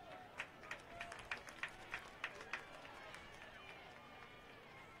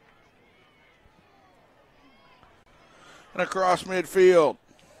 across midfield.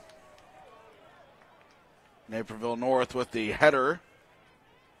 Naperville North with the header.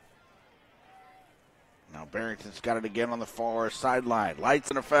 Now Barrington's got it again on the far sideline.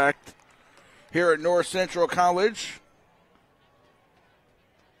 Lights in effect here at North Central College.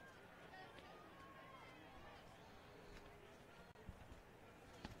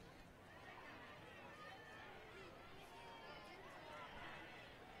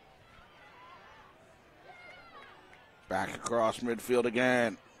 Back across midfield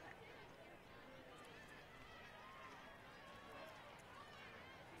again.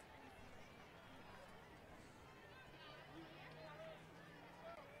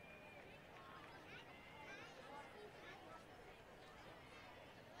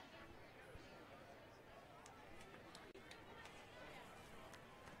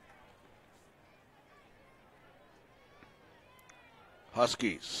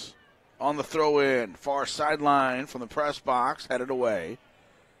 Huskies on the throw-in, far sideline from the press box, headed away.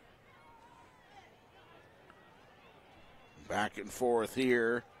 Back and forth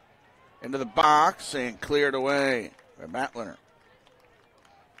here into the box and cleared away by Matt Leonard.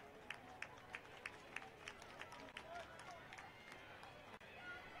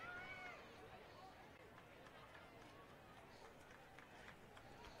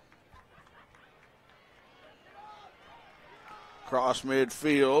 Cross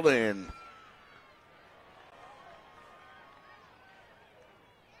midfield, and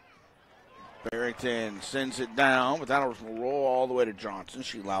Barrington sends it down, but that'll roll all the way to Johnson.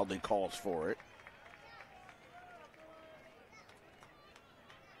 She loudly calls for it.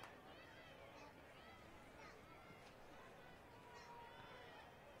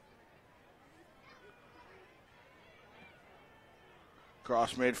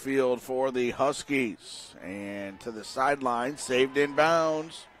 Cross midfield for the Huskies. And to the sideline, saved in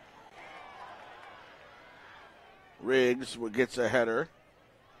bounds. Riggs gets a header.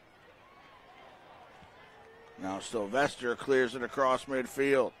 Now Sylvester clears it across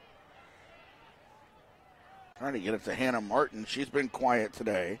midfield. Trying to get it to Hannah Martin. She's been quiet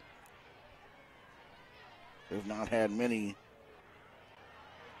today. They've not had many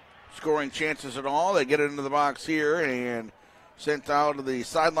scoring chances at all. They get it into the box here and sent out to the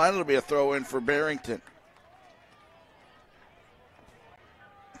sideline. It'll be a throw-in for Barrington.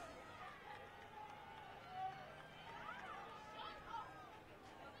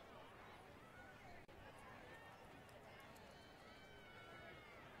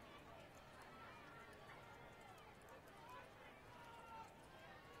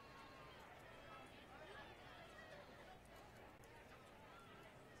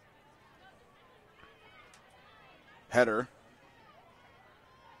 Header.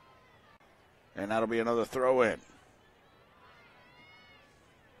 And that'll be another throw-in.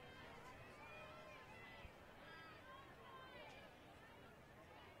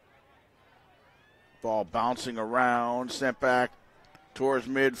 Ball bouncing around, sent back towards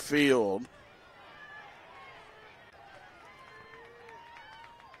midfield.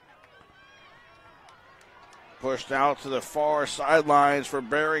 Pushed out to the far sidelines for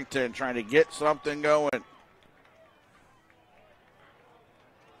Barrington, trying to get something going.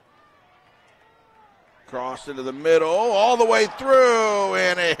 Crossed into the middle, all the way through,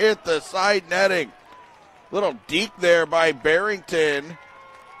 and it hit the side netting. Little deke there by Barrington.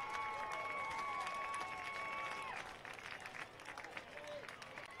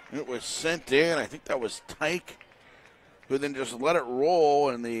 It was sent in. I think that was Tyke, who then just let it roll,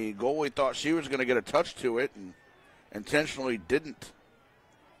 and the goalie thought she was going to get a touch to it and intentionally didn't.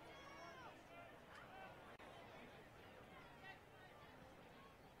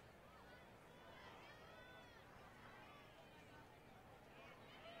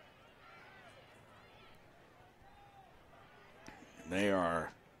 They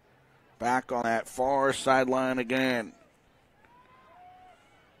are back on that far sideline again.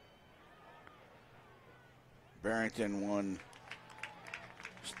 Barrington won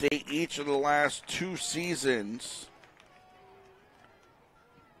state each of the last 2 seasons.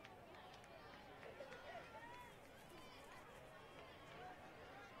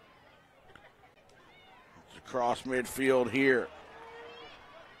 It's across midfield here.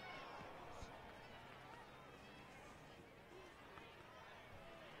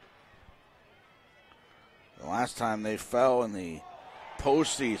 The last time they fell in the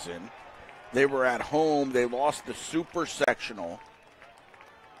postseason, they were at home. They lost the Super Sectional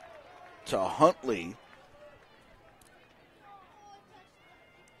to Huntley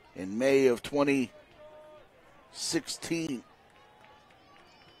in May of 2016.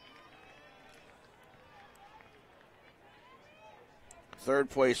 Third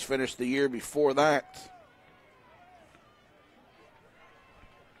place finished the year before that.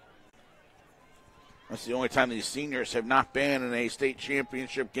 That's the only time these seniors have not been in a state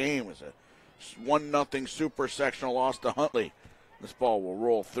championship game. It was a 1-0 super sectional loss to Huntley. This ball will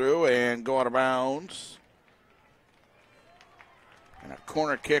roll through and go out of bounds. And a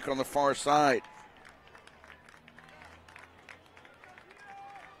corner kick on the far side.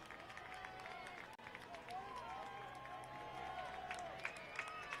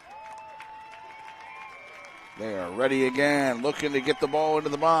 They are ready again, looking to get the ball into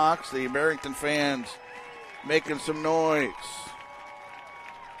the box. The Barrington fans making some noise.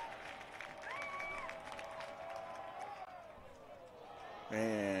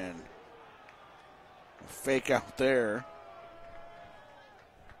 And a fake out there.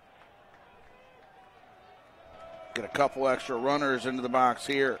 Get a couple extra runners into the box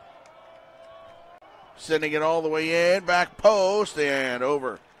here. Sending it all the way in, back post, and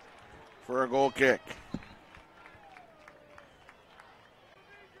over for a goal kick.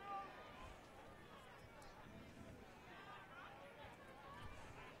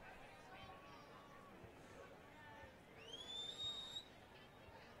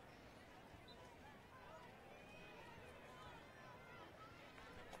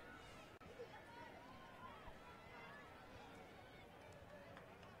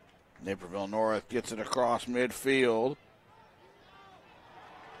 Naperville North gets it across midfield.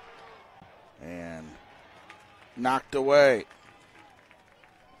 And knocked away.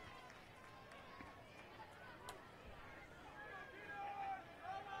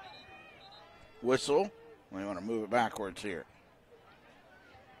 Whistle. We want to move it backwards here.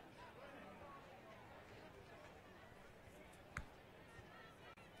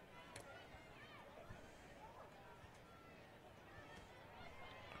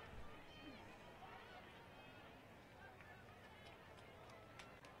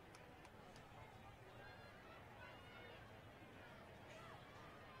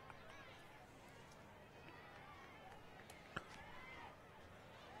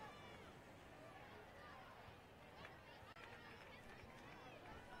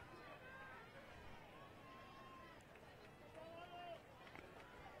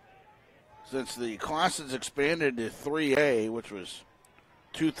 Since the classes expanded to 3A, which was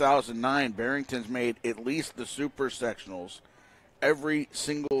 2009, Barrington's made at least the super sectionals every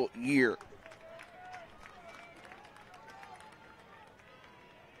single year.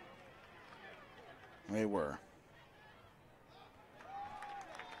 They were.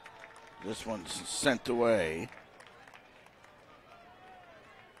 This one's sent away.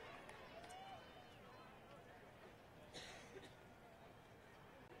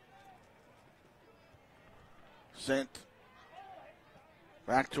 Sent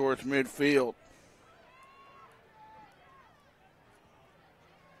back towards midfield.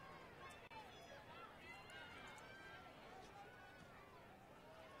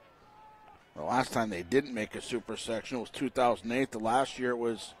 The last time they didn't make a super sectional was 2008. The last year it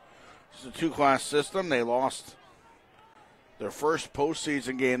was a two-class system. They lost their first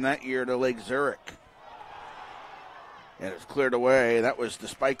postseason game that year to Lake Zurich. And it's cleared away. That was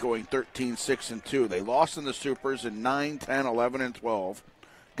despite going 13-6-2. They lost in the Supers in 9, 10, 11, and 12.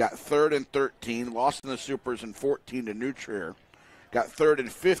 Got third in 13. Lost in the Supers in 14 to New Trier. Got third in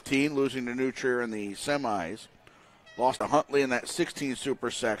 15, losing to New Trier in the semis. Lost to Huntley in that 16 Super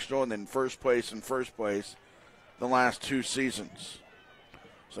Sectional, and then first place the last two seasons.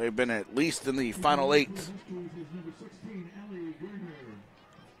 So they've been at least in the Final 8.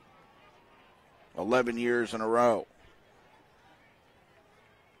 11 years in a row.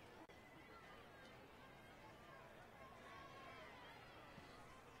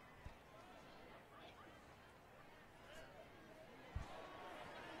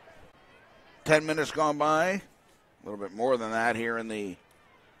 Ten minutes gone by, a little bit more than that here in the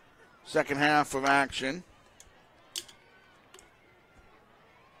second half of action.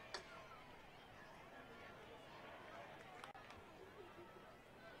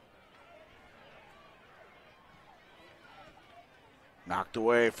 Knocked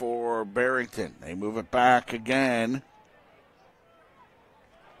away for Barrington. They move it back again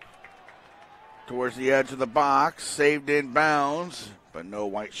towards the edge of the box. Saved in bounds, but no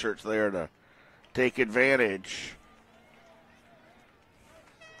white shirts there to take advantage.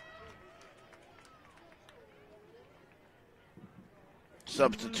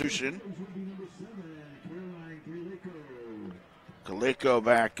 Substitution. Kaleko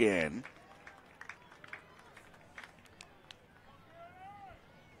back in.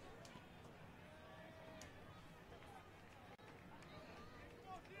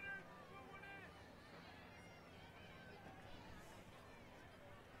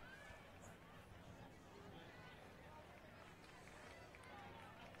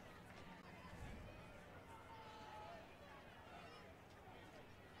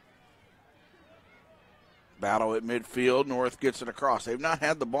 Battle at midfield. North gets it across. They've not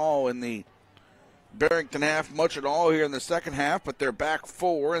had the ball in the Barrington half much at all here in the second half, but they're back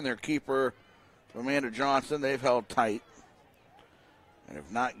 4, and their keeper, Amanda Johnson, they've held tight and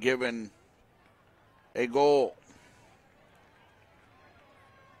have not given a goal.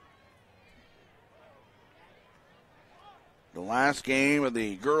 The last game of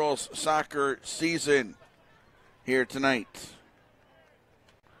the girls' soccer season here tonight,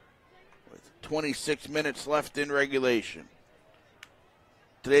 with 26 minutes left in regulation.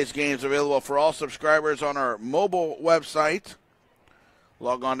 Today's game is available for all subscribers on our mobile website.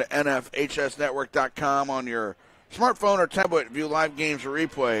 Log on to nfhsnetwork.com on your smartphone or tablet. View live games or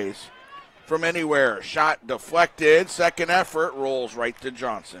replays from anywhere. Shot deflected. Second effort rolls right to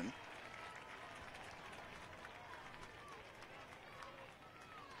Johnson.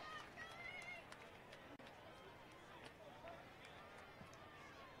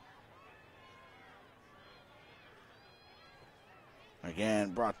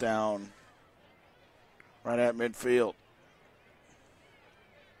 Again, brought down right at midfield.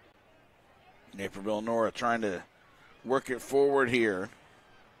 Naperville North trying to work it forward here.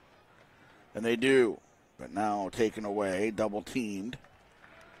 And they do. But now taken away, double teamed.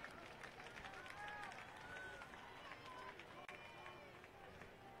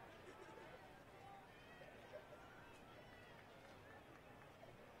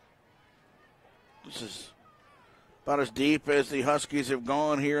 This is about as deep as the Huskies have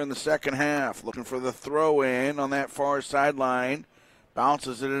gone here in the second half. Looking for the throw in on that far sideline.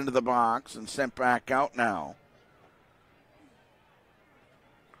 Bounces it into the box and sent back out now.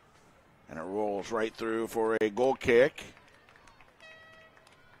 And it rolls right through for a goal kick.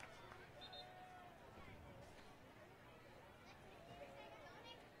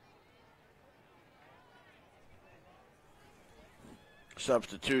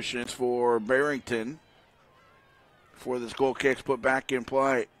 Substitutions for Barrington before this goal kick's put back in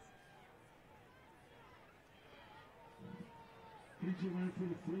play.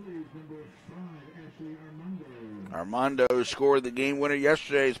 Armando scored the game winner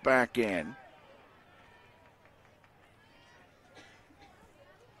yesterday, is back in.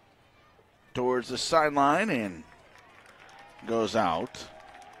 Towards the sideline and goes out.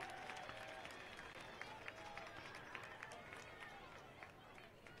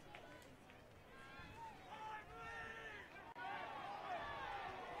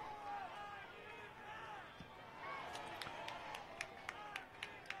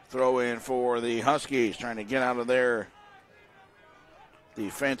 Throw in for the Huskies, trying to get out of their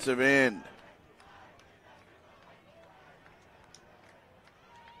defensive end.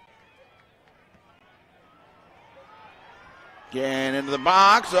 Again into the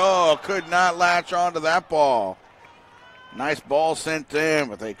box. Oh, could not latch onto that ball. Nice ball sent in,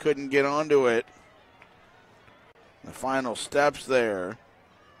 but they couldn't get onto it. The final steps there.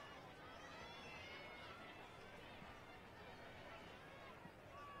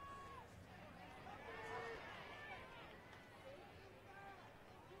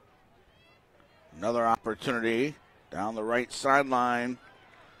 Another opportunity down the right sideline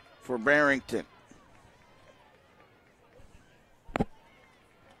for Barrington.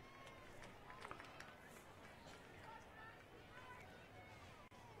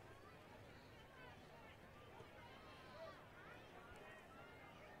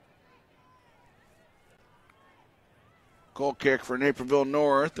 Goal kick for Naperville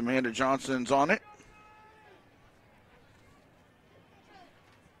North. Amanda Johnson's on it.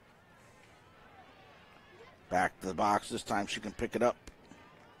 Back to the box. This time she can pick it up.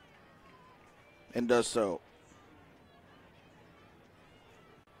 And does so.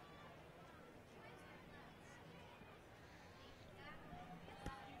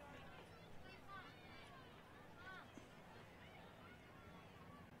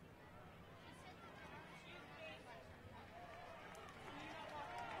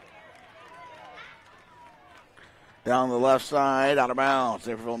 Down the left side, out of bounds.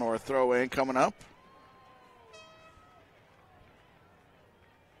 Naperville North throw in coming up.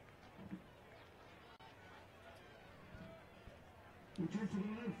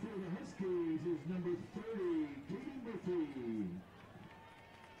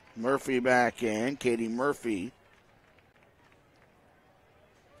 Murphy back in. Katie Murphy.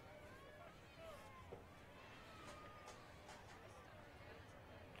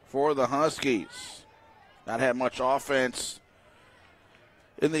 For the Huskies. Not had much offense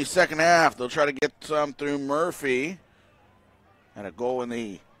in the second half. They'll try to get some through Murphy. And a goal in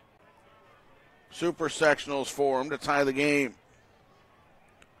the Super Sectionals for him to tie the game.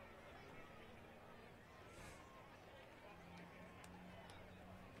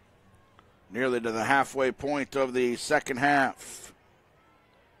 nearly to the halfway point of the second half.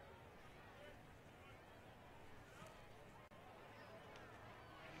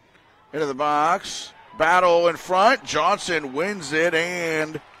 Into the box. Battle in front. Johnson wins it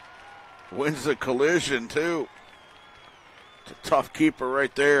and wins the collision, too. It's a tough keeper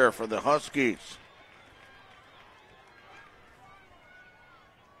right there for the Huskies.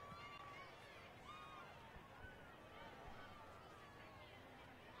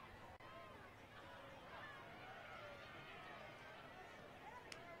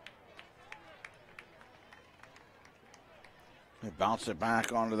 They bounce it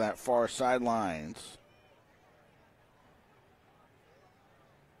back onto that far sidelines.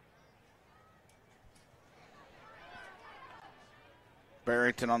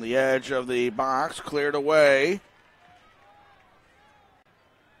 Barrington on the edge of the box, cleared away.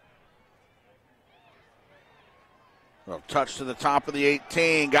 Well, touch to the top of the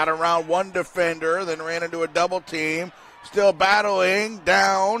 18. Got around one defender, then ran into a double team. Still battling,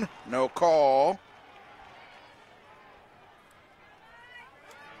 down, no call.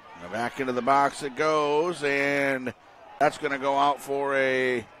 Now back into the box it goes, and that's going to go out for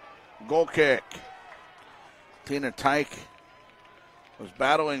a goal kick. Tina Tyke was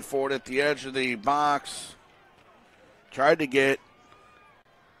battling for it at the edge of the box. Tried to get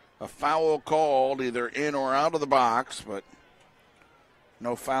a foul called either in or out of the box, but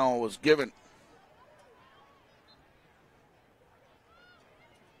no foul was given.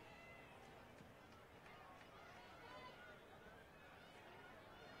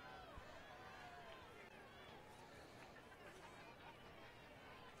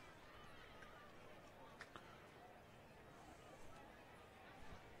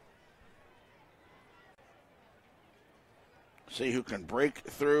 See who can break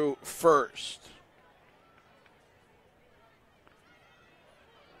through first.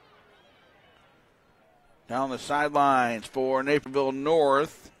 Down the sidelines for Naperville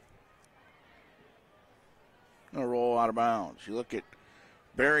North. Gonna roll out of bounds. You look at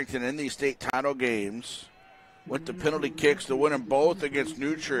Barrington in these state title games. Went to penalty kicks to win them both against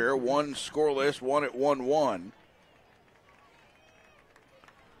New Trier. One scoreless, one at 1-1.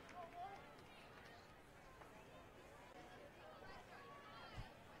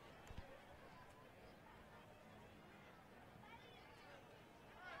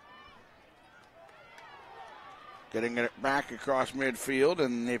 Getting it back across midfield,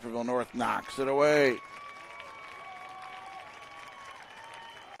 and Naperville North knocks it away.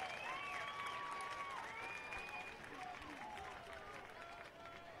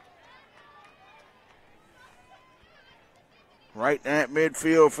 Right at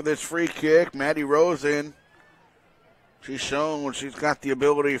midfield for this free kick, Maddie Rosen. She's shown she's got the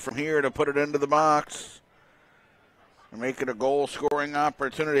ability from here to put it into the box and make it a goal-scoring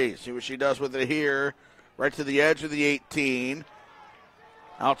opportunity. See what she does with it here. Right to the edge of the 18.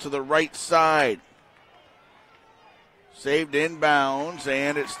 Out to the right side. Saved inbounds,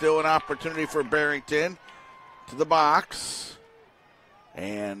 and it's still an opportunity for Barrington to the box.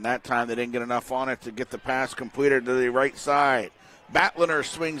 And that time they didn't get enough on it to get the pass completed to the right side. Batliner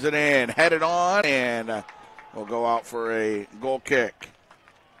swings it in, headed on, and will go out for a goal kick.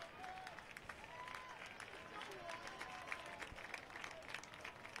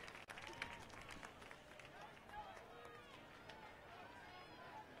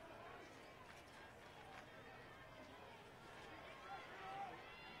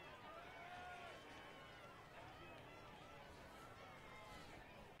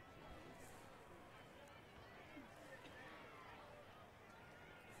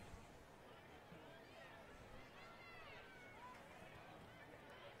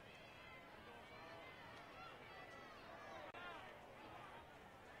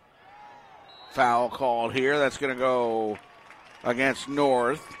 Foul called here. That's going to go against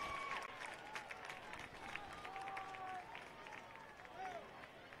North.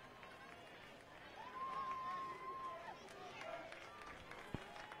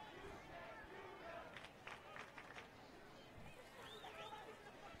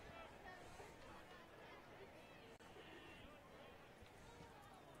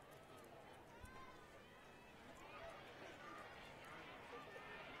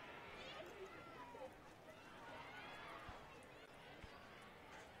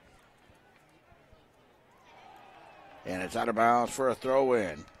 And it's out of bounds for a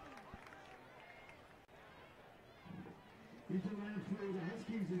throw-in. Into line for the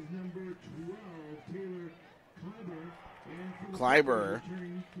Huskies is number 12, Taylor Kleiber. And for the Kleiber.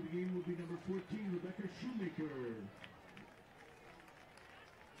 returning to the game will be number 14, Rebecca Shoemaker.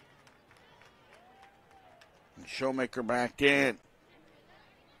 And Shoemaker back in.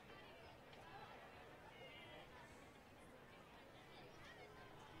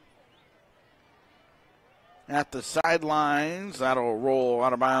 at the sidelines. That'll roll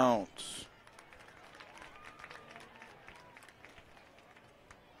out of bounds.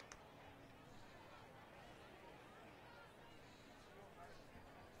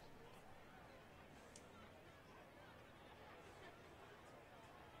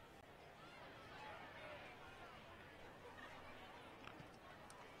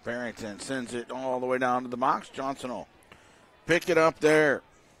 Barrington sends it all the way down to the box. Johnson will pick it up there.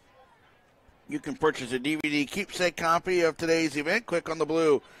 You can purchase a DVD keepsake copy of today's event. Click on the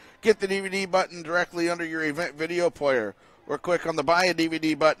blue Get the DVD button directly under your event video player, or click on the Buy a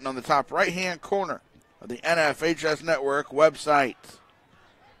DVD button on the top right-hand corner of the NFHS Network website.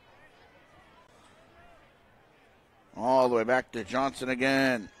 All the way back to Johnson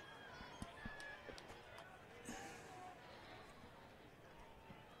again.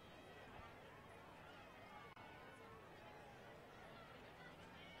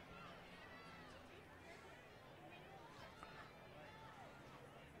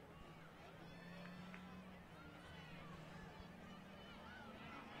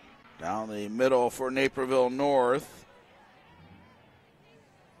 Down the middle for Naperville North.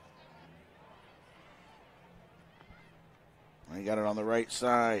 He got it on the right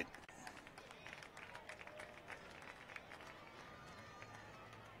side.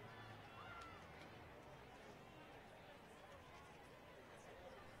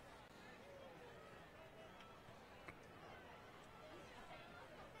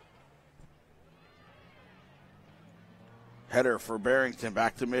 Header for Barrington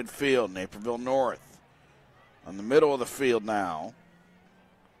back to midfield. Naperville North on the middle of the field now.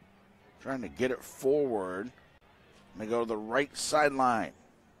 Trying to get it forward. They go to the right sideline.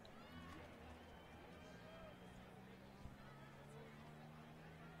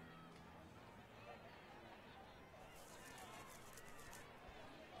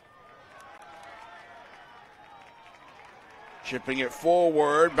 Chipping it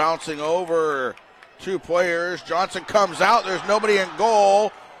forward, bouncing over two players. Johnson comes out. There's nobody in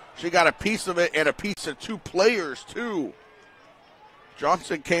goal. She got a piece of it and a piece of two players, too.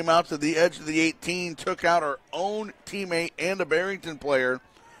 Johnson came out to the edge of the 18, took out her own teammate and a Barrington player.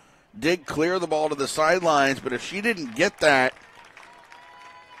 Did clear the ball to the sidelines, but if she didn't get that,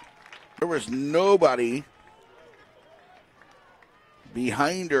 there was nobody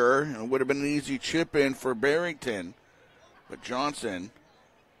behind her, and it would have been an easy chip in for Barrington. But Johnson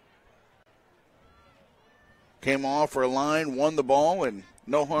came off her line, won the ball, and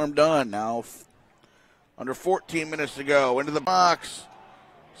no harm done. Now, under 14 minutes to go, into the box.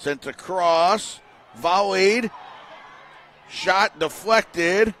 Sent across, volleyed, shot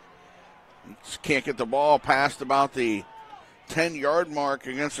deflected. Just can't get the ball past about the 10-yard mark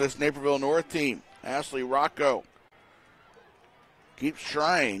against this Naperville North team. Ashley Rocco keeps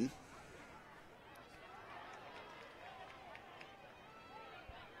trying.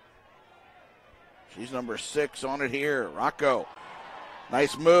 She's number 6 on it here. Rocco,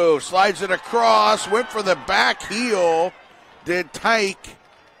 nice move, slides it across, went for the back heel, did Tyke.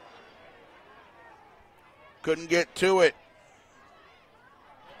 Couldn't get to it.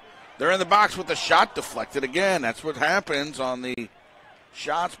 They're in the box with the shot deflected again. That's what happens on the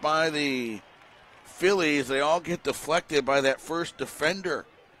shots by the Phillies. They all get deflected by that first defender.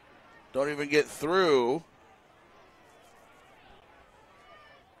 Don't even get through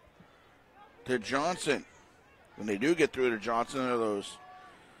to Johnson. When they do get through to Johnson, they're those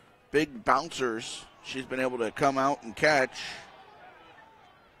big bouncers she's been able to come out and catch.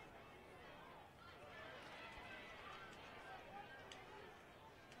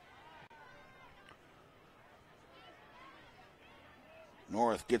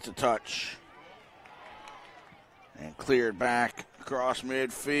 North gets a touch and cleared back across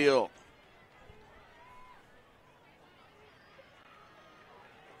midfield.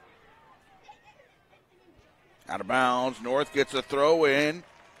 Out of bounds. North gets a throw in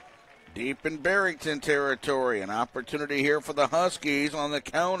deep in Barrington territory. An opportunity here for the Huskies on the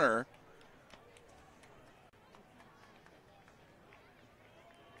counter.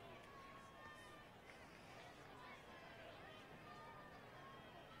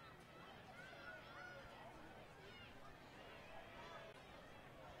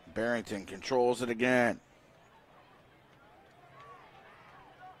 Barrington controls it again.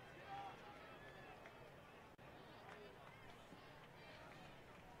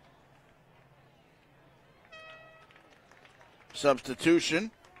 Substitution.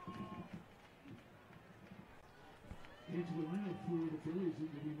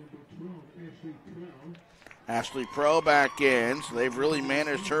 Ashley Pro back in, so they've really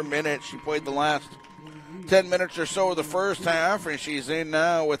managed her minutes. She played the last 10 minutes or so of the first half, and she's in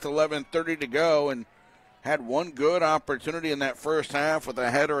now with 11:30 to go, and Had one good opportunity in that first half with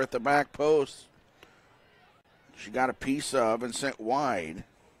a header at the back post. She got a piece of and sent wide.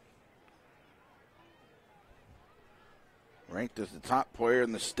 Ranked as the top player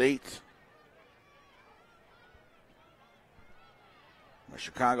in the state.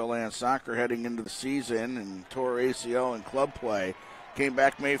 Chicagoland Soccer heading into the season and tore ACL in club play. Came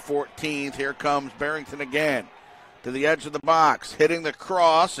back May 14th. Here comes Barrington again to the edge of the box, hitting the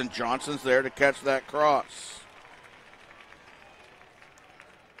cross, and Johnson's there to catch that cross.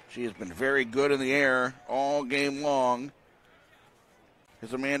 She has been very good in the air all game long.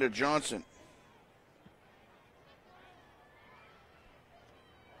 Is Amanda Johnson.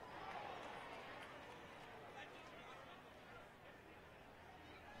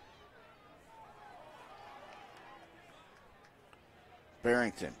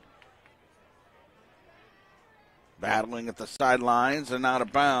 Barrington battling at the sidelines and out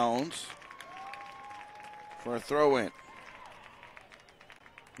of bounds for a throw-in.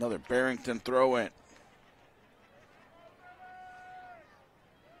 Another Barrington throw-in.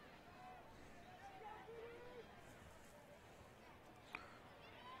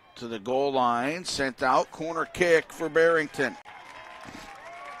 To the goal line, sent out, corner kick for Barrington.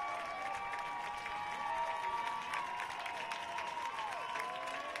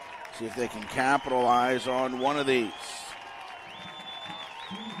 See if they can capitalize on one of these.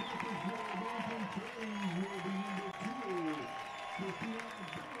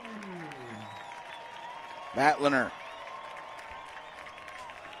 Batliner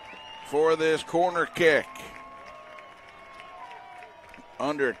for this corner kick.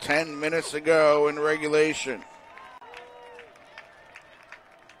 Under 10 minutes to go in regulation.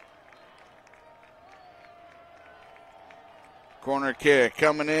 Corner kick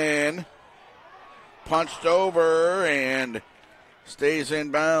coming in. Punched over and stays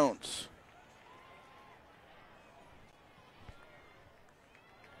in bounds.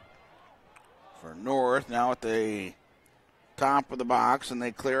 For North, now at the top of the box, and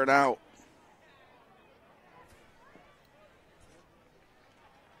they clear it out.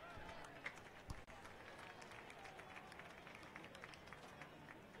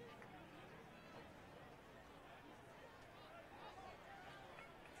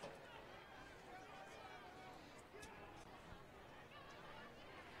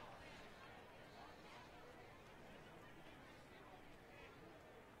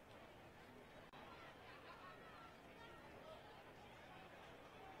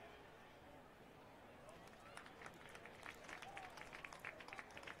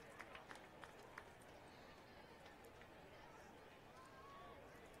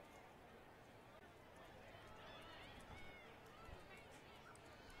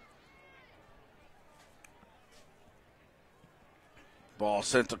 Ball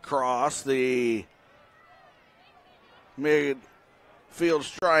sent across the midfield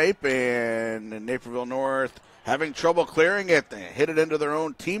stripe, and Naperville North having trouble clearing it. They hit it into their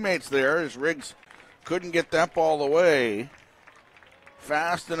own teammates there as Riggs couldn't get that ball away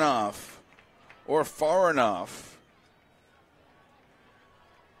fast enough or far enough.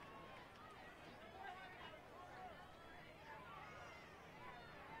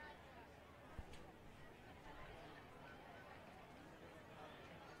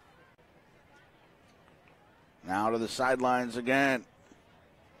 Now to the sidelines again.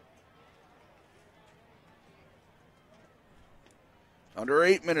 Under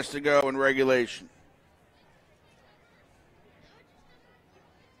 8 minutes to go in regulation.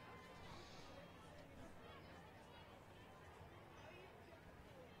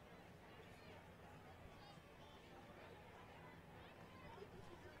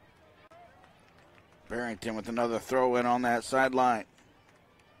 Barrington with another throw in on that sideline.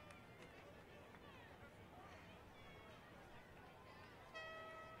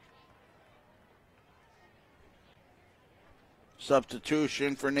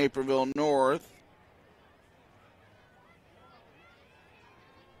 Substitution for Naperville North.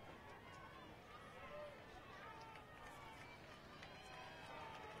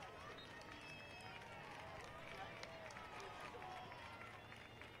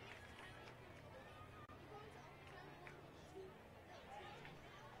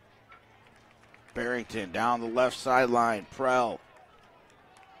 Barrington down the left sideline. Prell.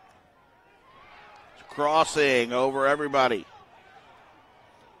 Crossing over everybody.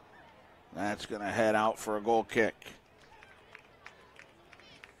 That's going to head out for a goal kick.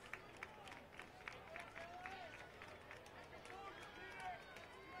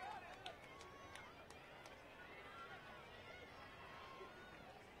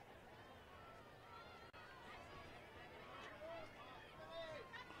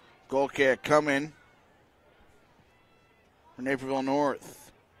 Goal kick coming for Naperville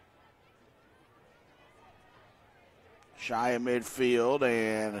North. Shy of midfield,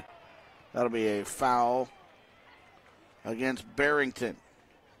 and that'll be a foul against Barrington.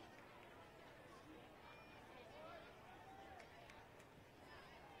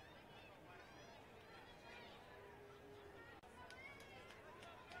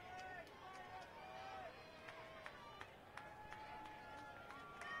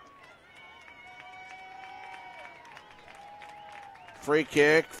 Free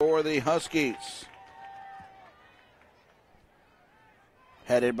kick for the Huskies.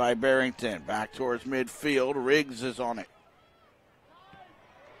 Headed by Barrington. Back towards midfield. Riggs is on it.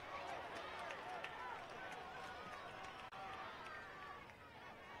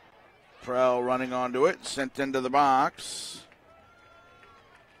 Prell running onto it. Sent into the box.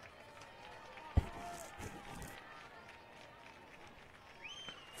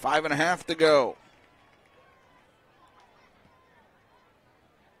 Five and a half to go.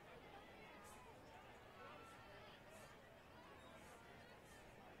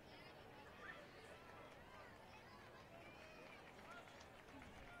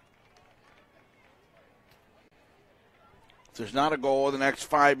 If there's not a goal in the next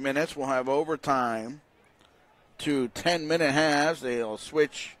 5 minutes, we'll have overtime to 10-minute halves. They'll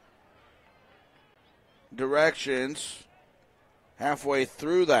switch directions halfway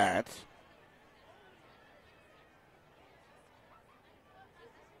through that.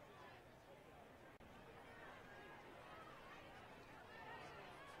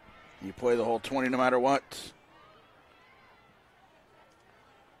 You play the whole 20 no matter what.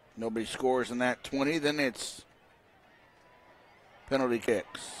 Nobody scores in that 20, then it's penalty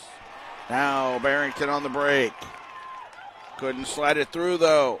kicks. Now Barrington on the break. Couldn't slide it through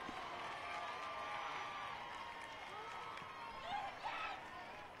though.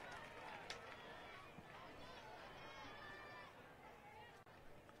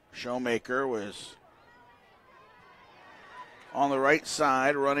 Showmaker was on the right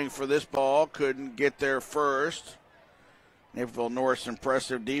side running for this ball. Couldn't get there first. Naperville North's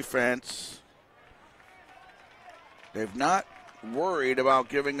impressive defense. They've not worried about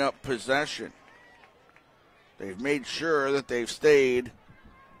giving up possession. They've made sure that they've stayed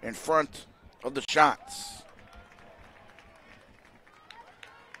in front of the shots.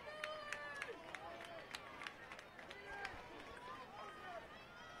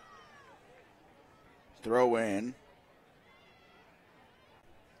 Throw in.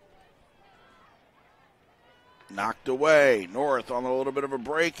 Knocked away. North on a little bit of a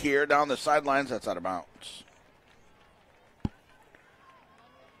break here down the sidelines. That's out of bounds.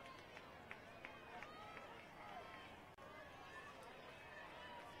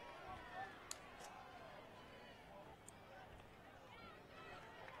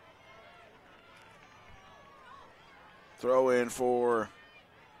 Throw in for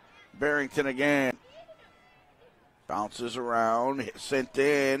Barrington again. Bounces around, sent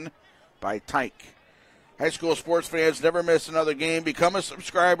in by Tyke. High school sports fans, never miss another game. Become a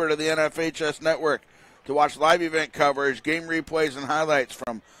subscriber to the NFHS Network to watch live event coverage, game replays, and highlights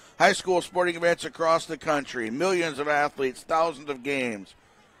from high school sporting events across the country. Millions of athletes, thousands of games.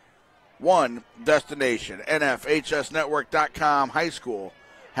 One destination, NFHSnetwork.com. High school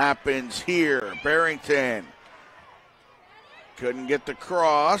happens here. Barrington couldn't get the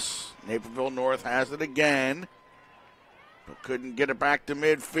cross. Naperville North has it again, but couldn't get it back to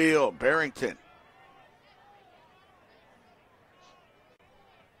midfield. Barrington.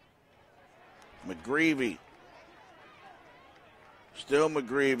 McGreevy. Still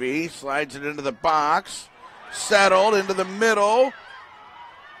McGreevy. Slides it into the box. Settled into the middle.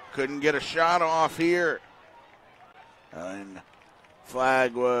 Couldn't get a shot off here. And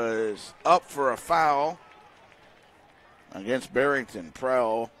flag was up for a foul against Barrington.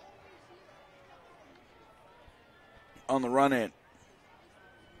 Prell on the run-in.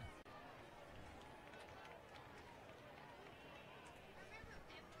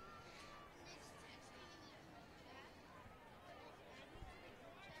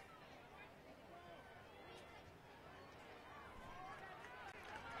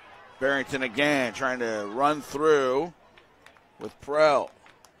 Barrington again trying to run through with Prell.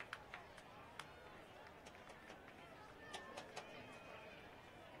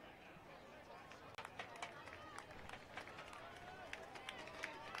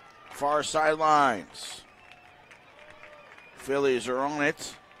 Far sidelines. Phillies are on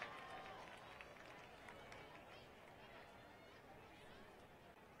it.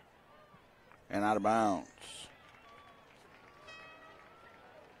 And out of bounds.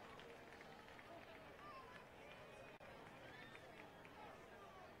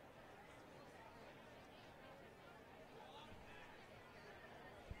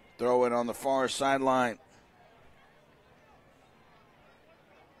 Throw it on the far sideline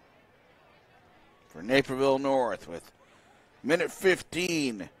for Naperville North with minute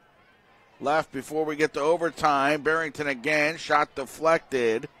 15 left before we get to overtime. Barrington again, shot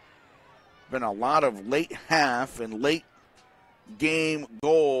deflected. Been a lot of late half and late game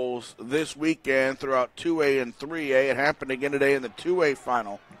goals this weekend throughout 2A and 3A. It happened again today in the 2A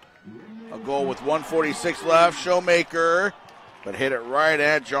final. A goal with 1:46 left. Showmaker, but hit it right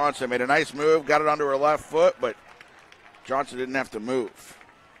at Johnson. Made a nice move, got it onto her left foot, but Johnson didn't have to move.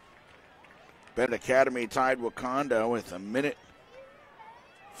 Bennett Academy tied Wakanda with a minute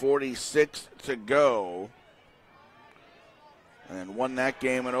 46 to go. And won that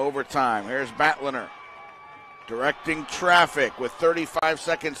game in overtime. Here's Batliner directing traffic with 35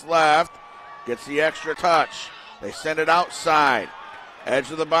 seconds left. Gets the extra touch. They send it outside.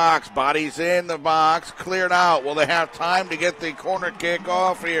 Edge of the box. Bodies in the box. Cleared out. Will they have time to get the corner kick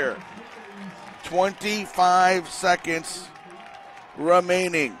off here? 25 seconds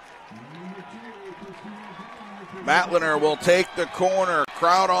remaining. Batliner will take the corner.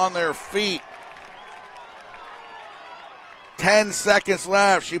 Crowd on their feet. 10 seconds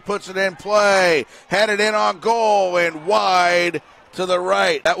left. She puts it in play. Headed in on goal and wide to the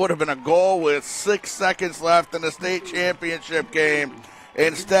right. That would have been a goal with 6 seconds left in the state championship game.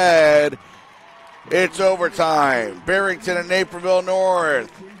 Instead, it's overtime. Barrington and Naperville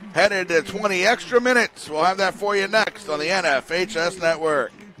North headed to 20 extra minutes. We'll have that for you next on the NFHS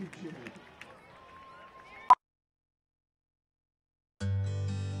Network.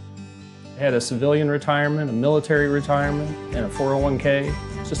 I had a civilian retirement, a military retirement, and a 401k.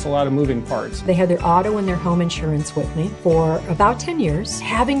 It's just a lot of moving parts. They had their auto and their home insurance with me for about 10 years.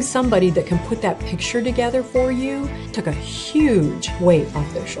 Having somebody that can put that picture together for you took a huge weight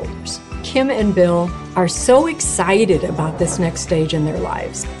off their shoulders. Kim and Bill are so excited about this next stage in their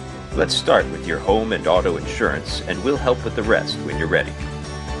lives. Let's start with your home and auto insurance, and we'll help with the rest when you're ready.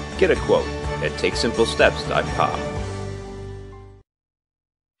 Get a quote at TakeSimpleSteps.com.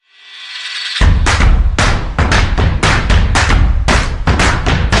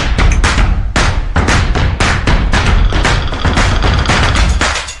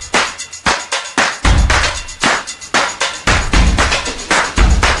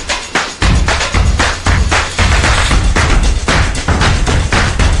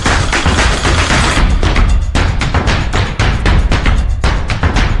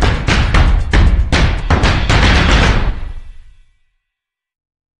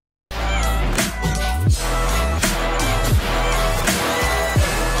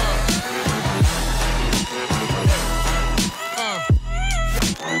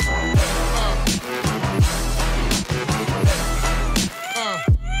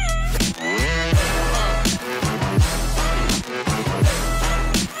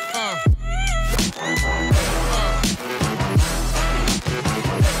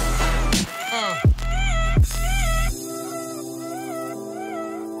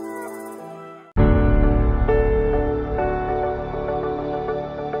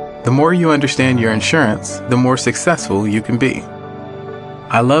 The more you understand your insurance, the more successful you can be.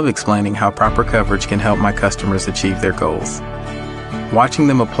 I love explaining how proper coverage can help my customers achieve their goals. Watching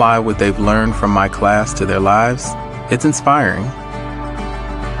them apply what they've learned from my class to their lives, it's inspiring.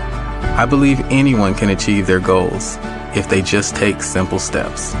 I believe anyone can achieve their goals if they just take simple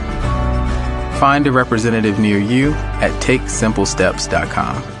steps. Find a representative near you at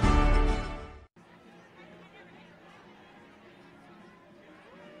TakeSimpleSteps.com.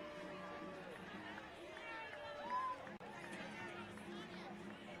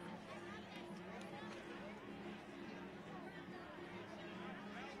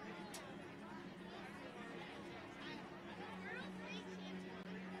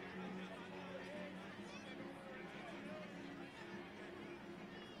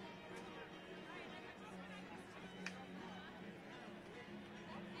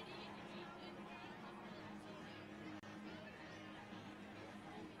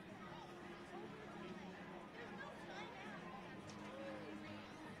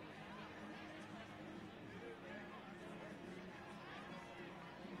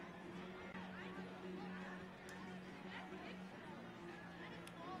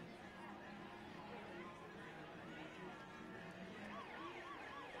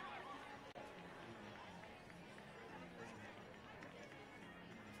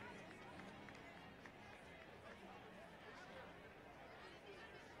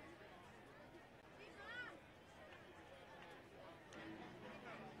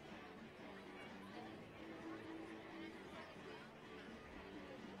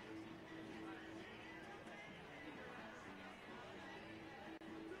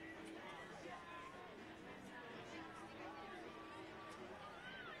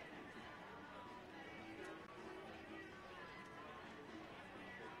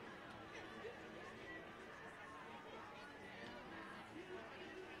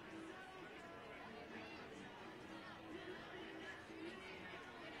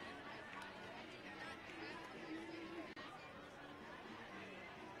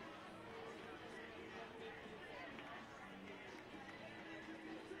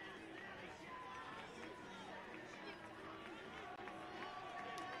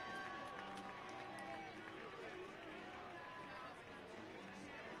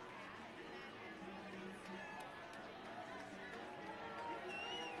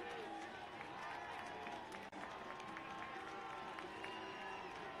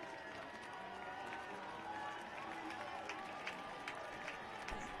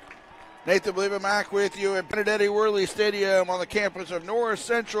 Nathan Mack with you at Benedetti Worley Stadium on the campus of North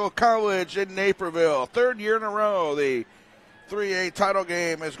Central College in Naperville. Third year in a row, the 3A title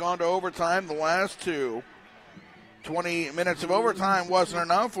game has gone to overtime. The last two, 20 minutes of overtime wasn't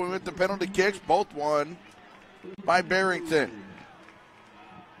enough. We went to penalty kicks, both won by Barrington.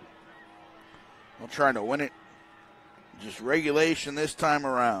 We'll try to win it. Just regulation this time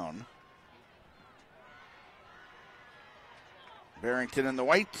around. Barrington in the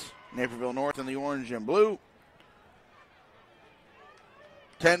white, Naperville North in the orange and blue.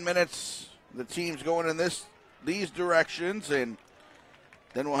 10 minutes, the team's going in these directions, and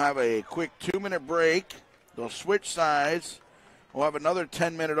then we'll have a quick 2-minute break. They'll switch sides. We'll have another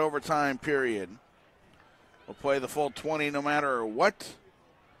 10-minute overtime period. We'll play the full 20 no matter what.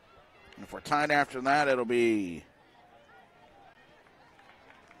 And if we're tied after that, it'll be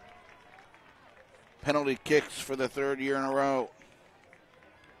penalty kicks for the third year in a row.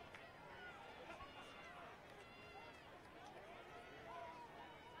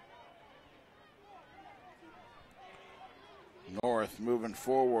 North moving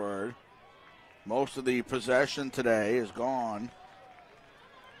forward. Most of the possession today is gone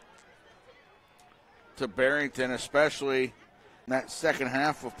to Barrington, especially in that second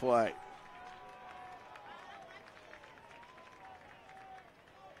half of play.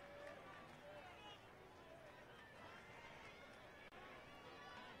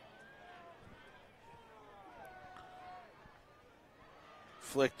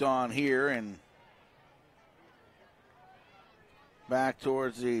 Flicked on here and back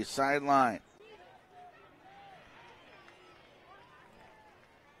towards the sideline.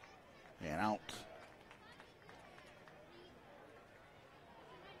 And out.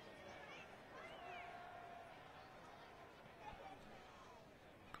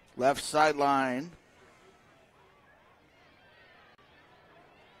 Left sideline.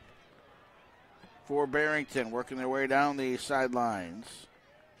 For Barrington, working their way down the sidelines.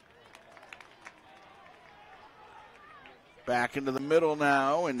 Back into the middle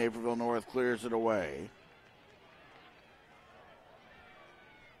now, and Naperville North clears it away.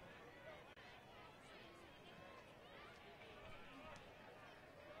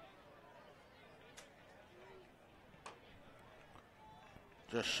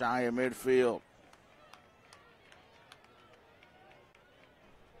 Just shy of midfield.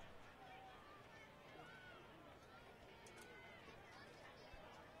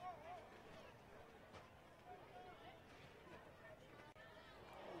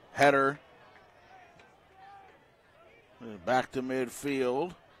 Header. Back to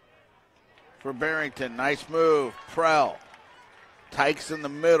midfield for Barrington. Nice move. Prell. Tykes in the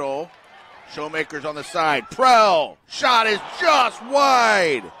middle. Showmaker's on the side. Prell. Shot is just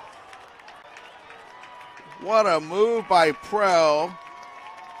wide. What a move by Prell.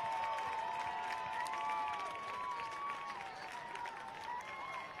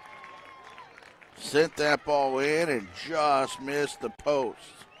 Sent that ball in and just missed the post.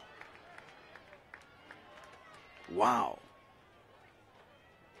 Wow.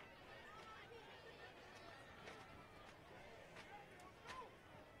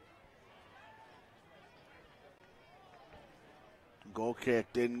 Goal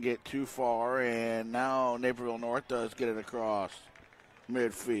kick didn't get too far, and now Naperville North does get it across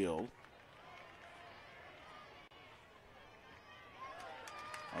midfield.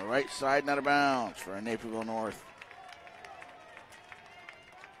 All right side, not out of bounds for Naperville North.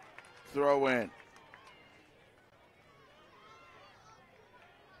 Throw in.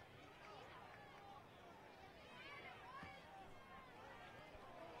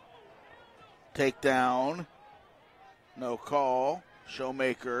 Takedown. No call.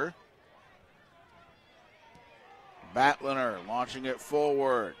 Showmaker. Batliner launching it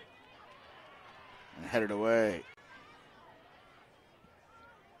forward. And headed away.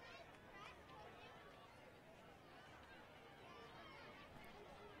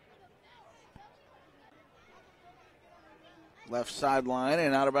 Left sideline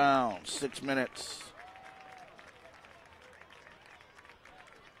and out of bounds. 6 minutes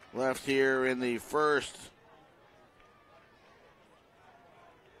left here in the first.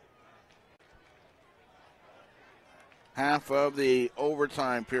 Half of the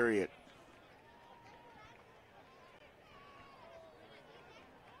overtime period.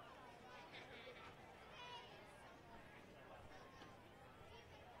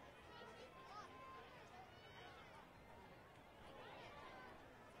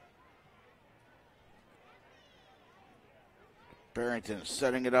 Barrington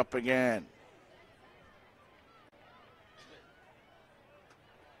setting it up again.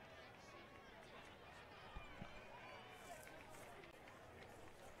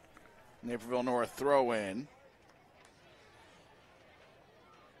 Naperville North throw in.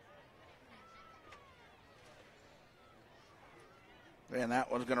 And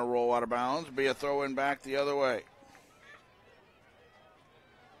that one's going to roll out of bounds, be a throw in back the other way.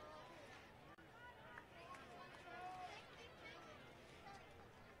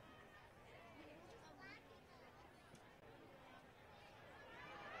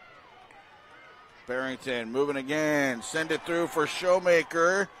 Barrington moving again, send it through for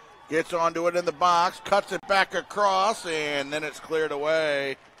Showmaker, gets onto it in the box, cuts it back across, and then it's cleared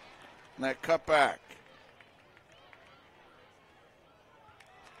away. And that cut back.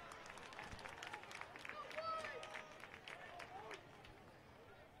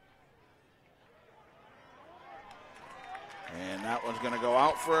 And that one's going to go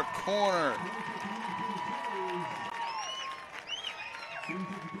out for a corner.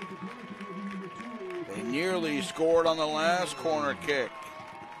 They nearly scored on the last corner kick.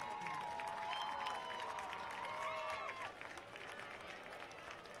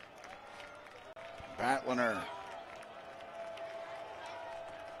 Batliner.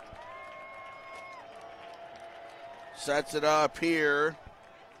 Sets it up here.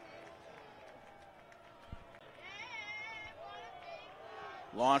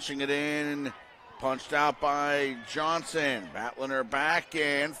 Launching it in, punched out by Johnson. Batliner back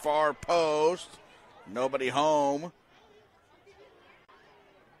in, far post. Nobody home.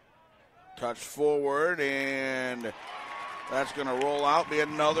 Touch forward, and that's going to roll out, be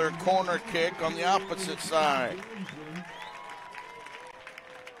another corner kick on the opposite side.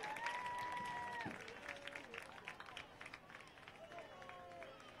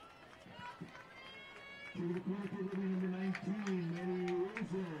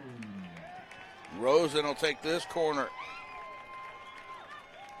 Rosen will take this corner.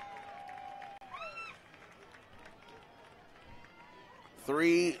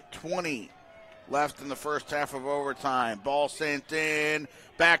 .320 left in the first half of overtime. Ball sent in,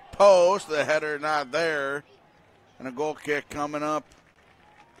 back post, the header not there, and a goal kick coming up.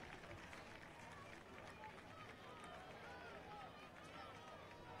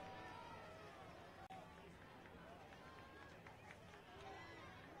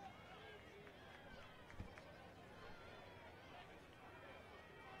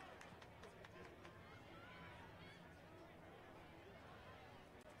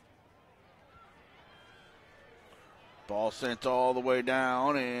 Ball sent all the way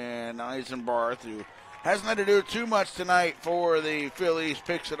down, and Eisenbarth, who hasn't had to do too much tonight for the Phillies,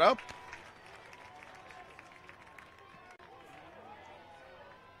 picks it up.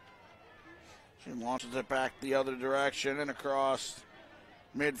 She launches it back the other direction and across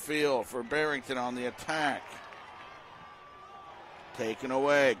midfield for Barrington on the attack. Taken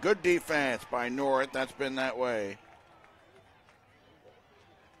away. Good defense by North. That's been that way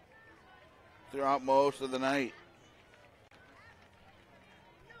throughout most of the night.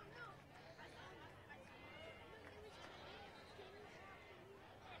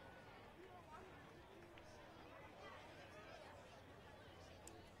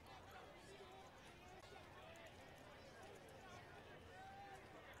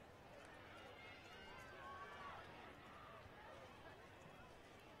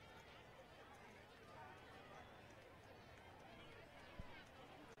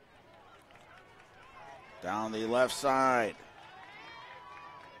 Down the left side.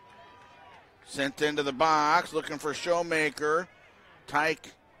 Sent into the box, looking for Showmaker.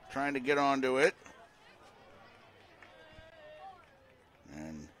 Tyke trying to get onto it.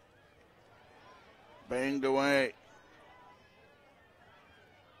 And banged away.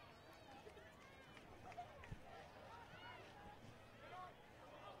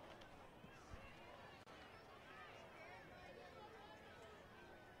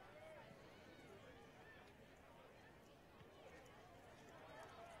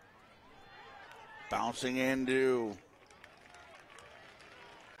 Bouncing into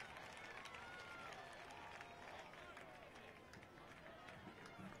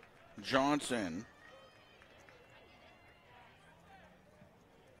Johnson.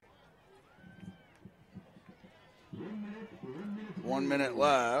 1 minute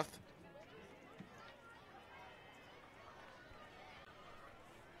left.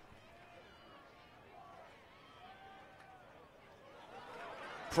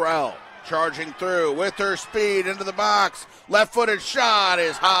 Prell charging through with her speed into the box. Left-footed shot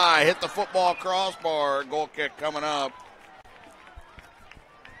is high. Hit the football crossbar. Goal kick coming up.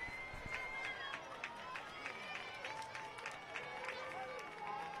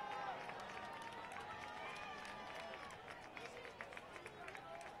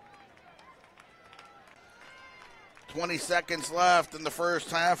 20 seconds left in the first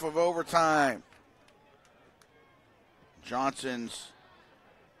half of overtime. Johnson's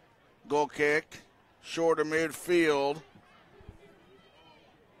goal kick, short of midfield.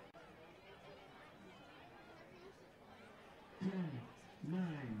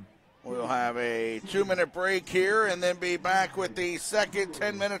 We'll have a 2-minute break here and then be back with the second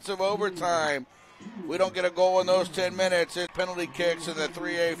 10 minutes of overtime. We don't get a goal in those 10 minutes. It's penalty kicks in the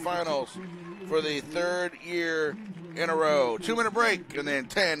 3A finals for the third year in a row. 2-minute break and then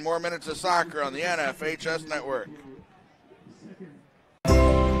 10 more minutes of soccer on the NFHS Network.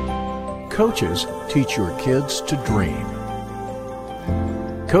 Coaches teach your kids to dream.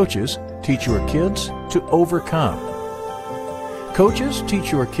 Coaches teach your kids to overcome. Coaches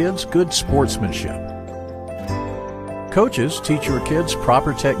teach your kids good sportsmanship. Coaches teach your kids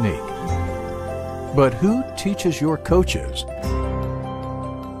proper technique. But who teaches your coaches?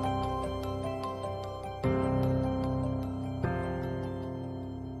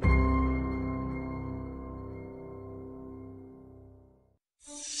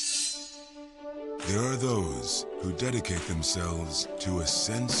 There are those who dedicate themselves to a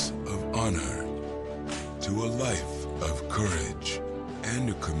sense of honor, to a life of courage, and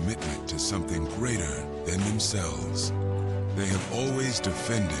a commitment to something greater than themselves. They have always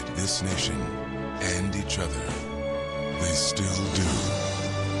defended this nation and each other. They still do.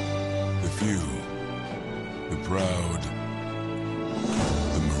 The few, the proud,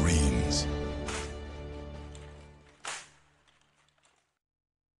 the Marines.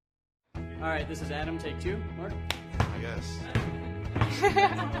 All right, this is Adam, take 2. Mark? I guess.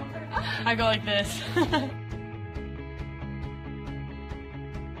 I go like this.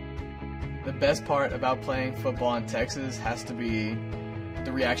 The best part about playing football in Texas has to be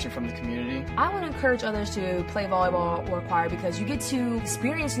the reaction from the community. I would encourage others to play volleyball or choir because you get to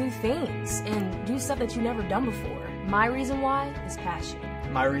experience new things and do stuff that you've never done before. My reason why is passion.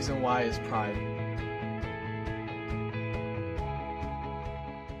 My reason why is pride.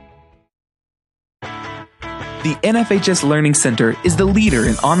 The NFHS Learning Center is the leader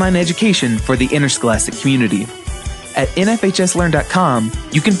in online education for the interscholastic community. At NFHSLearn.com,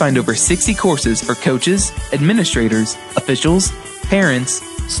 you can find over 60 courses for coaches, administrators, officials, parents,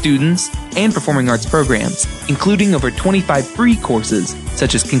 students, and performing arts programs, including over 25 free courses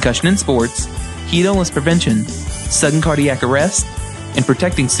such as concussion in sports, heat illness prevention, sudden cardiac arrest, and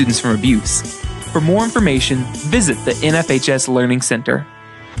protecting students from abuse. For more information, visit the NFHS Learning Center.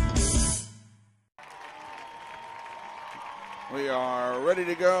 We are ready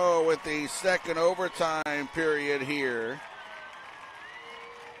to go with the second overtime period here.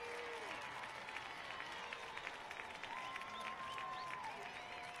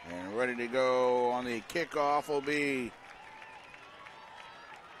 And ready to go on the kickoff will be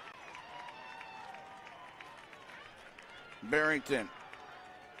Barrington.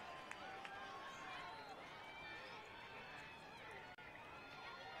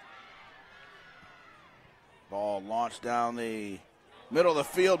 Ball launched down the middle of the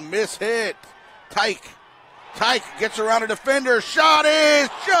field, miss-hit. Tyke gets around a defender, shot is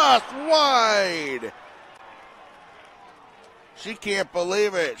just wide. She can't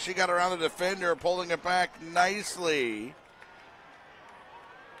believe it. She got around the defender, pulling it back nicely.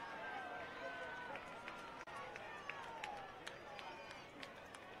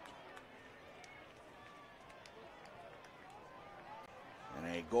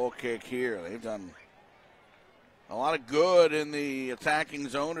 And a goal kick here. They've done a lot of good in the attacking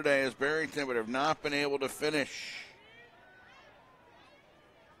zone today as Barrington, but have not been able to finish.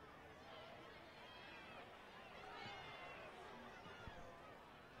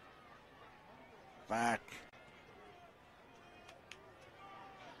 Back.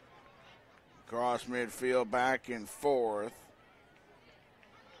 Across midfield, back and forth.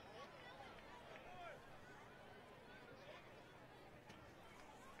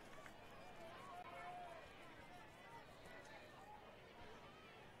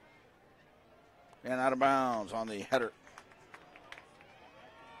 And out of bounds on the header.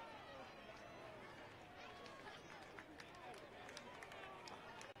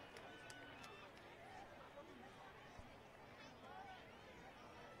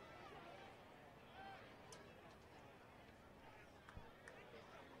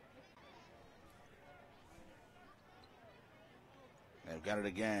 They've got it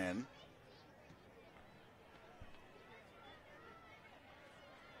again.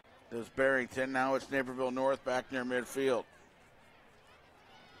 There's Barrington. Now it's Naperville North back near midfield.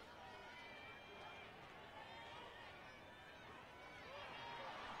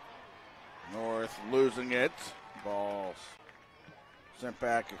 North losing it. Ball sent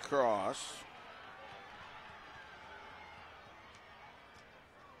back across.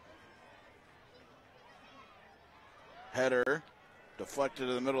 Header deflected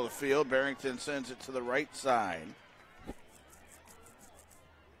to the middle of the field. Barrington sends it to the right side.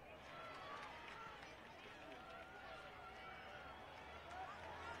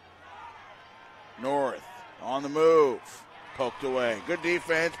 North on the move. Poked away. Good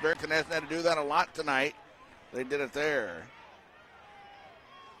defense. Barrington hasn't had to do that a lot tonight. They did it there.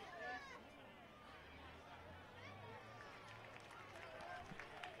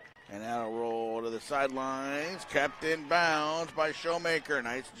 And now a roll to the sidelines. Kept in bounds by Showmaker.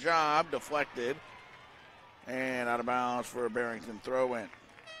 Nice job. Deflected. And out of bounds for a Barrington throw-in.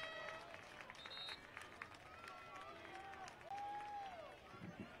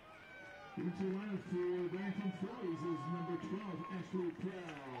 Into line for Barrington Phillies is number 12, Ashley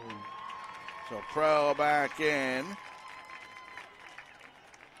Prell. So Prell back in.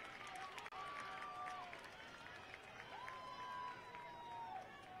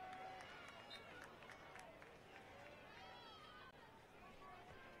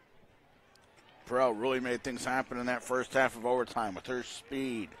 Prell really made things happen in that first half of overtime with her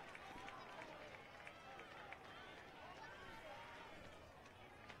speed.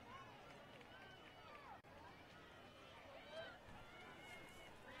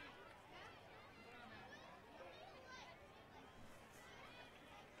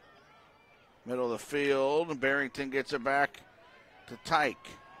 Middle of the field, Barrington gets it back to Tyke.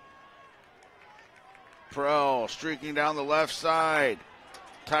 Prell streaking down the left side.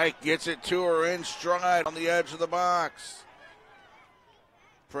 Tyke gets it to her in stride on the edge of the box.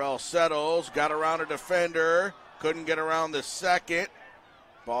 Prell settles, got around a defender, couldn't get around the second.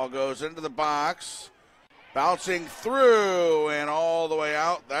 Ball goes into the box, bouncing through and all the way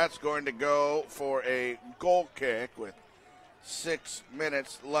out. That's going to go for a goal kick with 6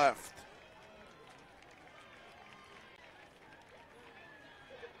 minutes left.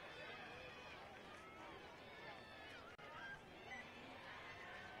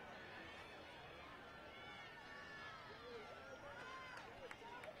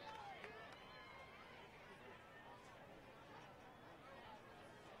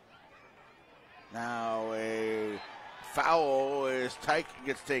 Now a foul as Tyke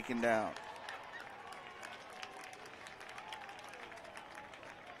gets taken down.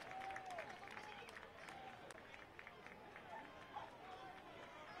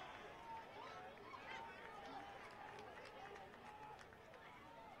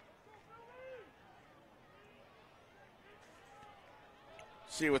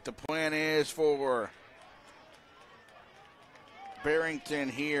 See what the plan is for Barrington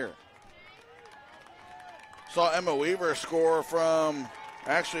here. Saw Emma Weaver score from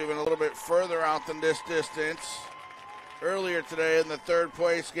actually even a little bit further out than this distance earlier today in the third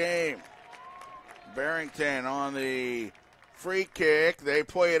place game. Barrington on the free kick. They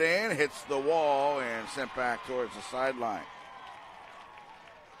play it in, hits the wall, and sent back towards the sideline.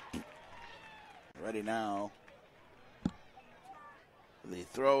 Ready now. The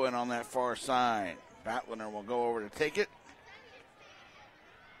throw in on that far side. Batliner will go over to take it.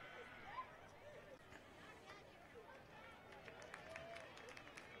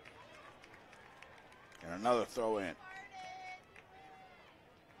 And another throw in.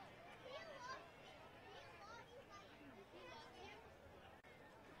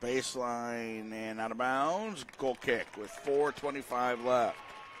 Baseline and out of bounds. Goal kick with 4:25 left.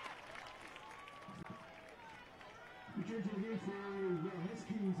 Return to the game for the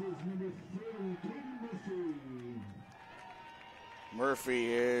Huskies is number 30, Kaden Murphy.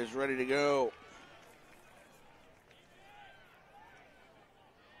 Murphy is ready to go.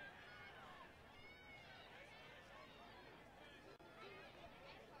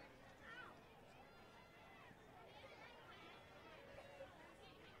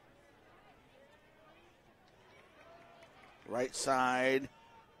 Right side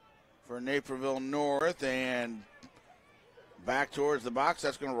for Naperville North and back towards the box.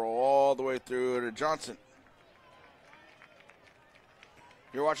 That's going to roll all the way through to Johnson.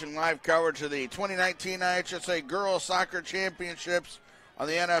 You're watching live coverage of the 2019 IHSA Girls Soccer Championships on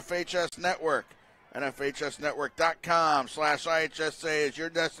the NFHS Network. NFHSnetwork.com/IHSA is your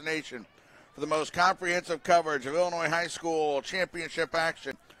destination for the most comprehensive coverage of Illinois high school championship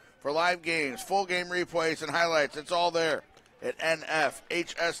action. For live games, full game replays, and highlights, it's all there at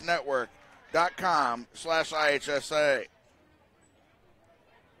NFHSnetwork.com/IHSA.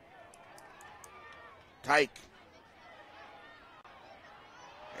 Tyke.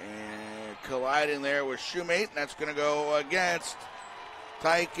 And colliding there with Shoemate. That's going to go against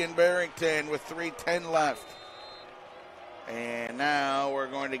Tyke and Barrington with 3:10 left. And now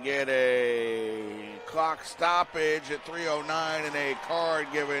we're going to get a clock stoppage at 3:09 and a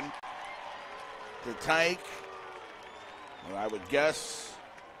card given to Tyke. Well, I would guess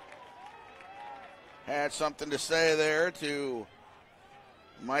had something to say there to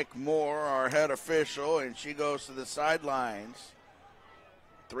Mike Moore, our head official, and she goes to the sidelines.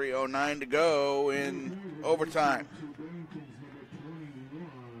 3:09 to go in overtime.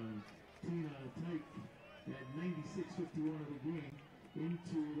 At 96-51 of the game.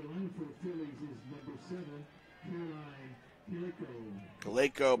 Into the line for the Phillies is number 7, Caroline Kaleko.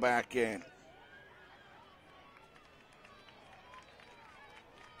 Kaleko back in.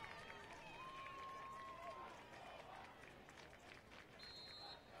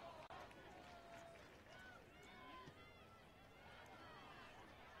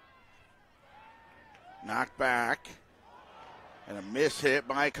 Knocked back. And a miss hit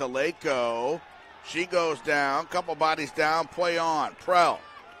by Kaleko. She goes down. Couple bodies down. Play on. Prell.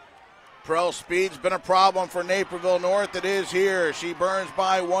 Prell's speed's been a problem for Naperville North. It is here. She burns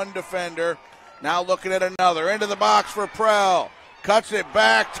by one defender. Now looking at another. Into the box for Prell. Cuts it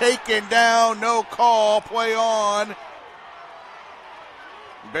back. Taken down. No call. Play on.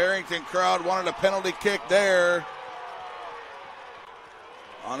 Barrington crowd wanted a penalty kick there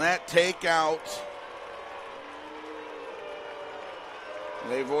on that takeout.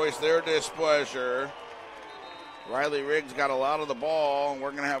 They voiced their displeasure. Riley Riggs got a lot of the ball, and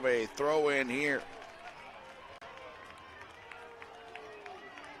we're going to have a throw in here.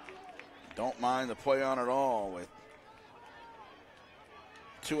 Don't mind the play on at all with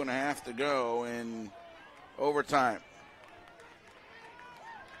 2.5 to go in overtime.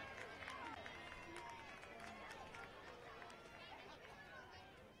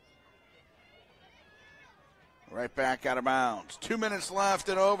 Right back out of bounds. 2 minutes left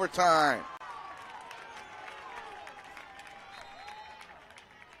in overtime.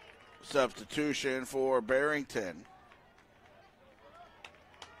 Substitution for Barrington.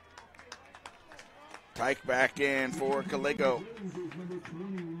 Tyke back in for Kaleko.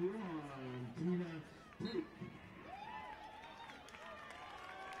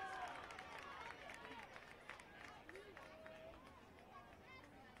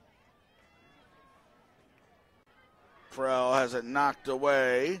 Prell has it knocked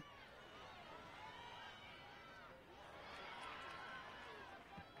away.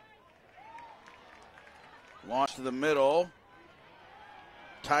 Launch to the middle.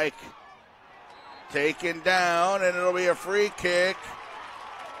 Tyke taken down, and it'll be a free kick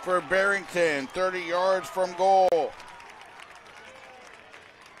for Barrington, 30 yards from goal.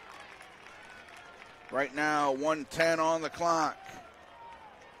 Right now, 1:10 on the clock.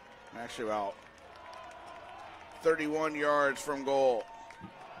 Actually, about 31 yards from goal.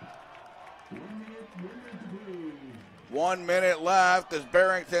 1 minute left as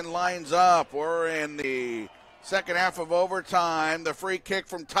Barrington lines up. We're in the second half of overtime. The free kick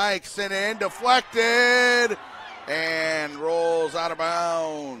from Tyke sent in, deflected, and rolls out of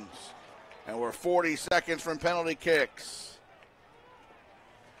bounds. And we're 40 seconds from penalty kicks.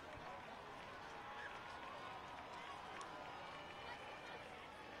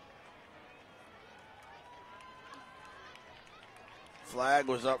 Flag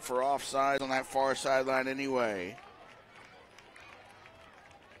was up for offside on that far sideline anyway.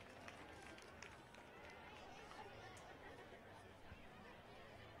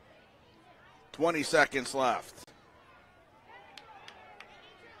 $20 seconds left.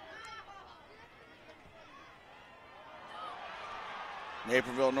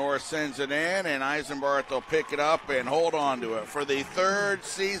 Naperville North sends it in, and Eisenbarth will pick it up and hold on to it for the third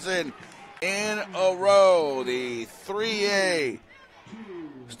season in a row. The 3A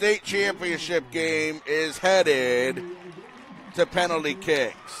state championship game is headed to penalty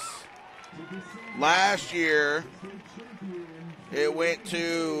kicks. Last year, it went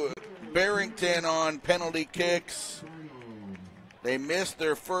to Barrington on penalty kicks. They missed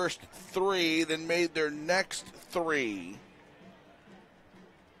their first 3, then made their next 3.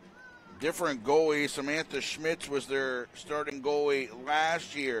 Different goalie. Samantha Schmitz was their starting goalie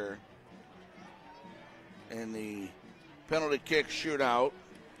last year in the penalty kick shootout.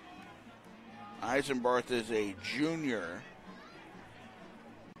 Eisenbarth is a junior.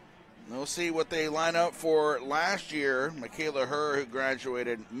 We'll see what they line up for last year. Michaela Herr, who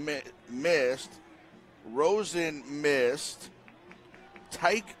graduated, missed. Rosen missed.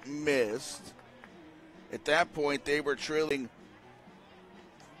 Tyke missed. At that point, they were trailing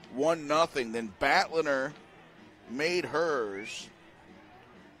 1-0. Then Batliner made hers.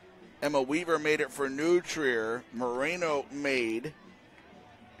 Emma Weaver made it for New Trier. Moreno made.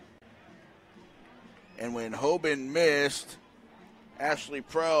 And when Hoban missed, Ashley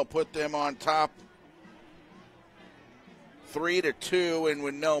Prell put them on top 3-2. And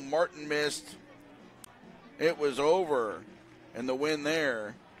when Nell Martin missed, it was over, and the win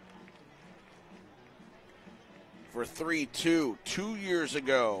there for 3-2. 2 years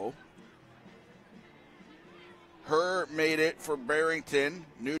ago, Her made it for Barrington,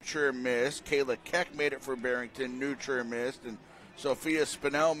 neutral missed. Kayla Keck made it for Barrington, neutral missed. And Sophia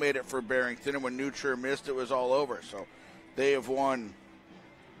Spinell made it for Barrington, and when neutral missed, it was all over. So they have won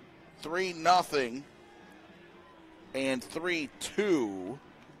 3-0 and 3-2.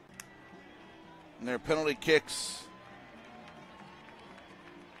 And their penalty kicks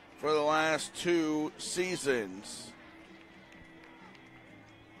for the last 2 seasons.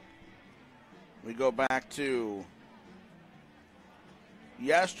 We go back to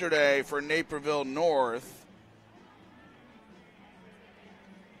yesterday for Naperville North,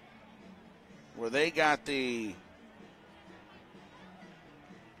 where they got the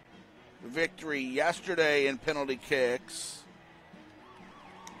victory yesterday in penalty kicks.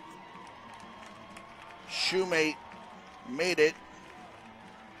 Shoemate made it.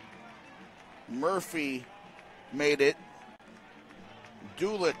 Murphy made it.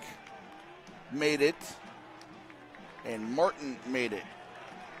 Dulick made it. And Martin made it.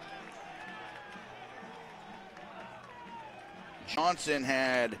 Johnson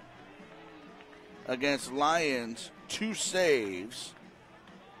had, against Lions, 2 saves,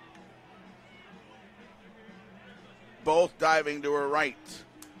 both diving to her right.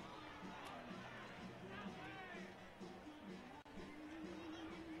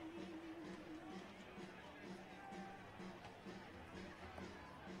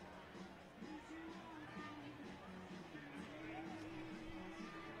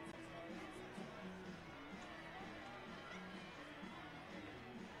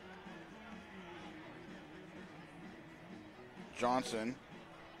 Johnson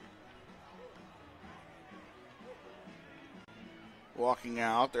walking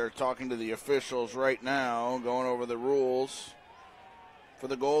out. They're talking to the officials right now, going over the rules for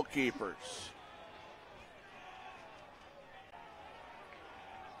the goalkeepers.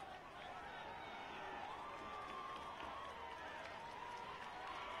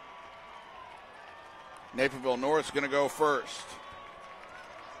 Naperville North's going to go first.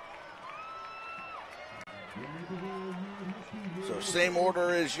 So same order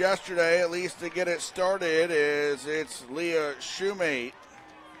as yesterday, at least to get it started, is it's Leah Shoemate.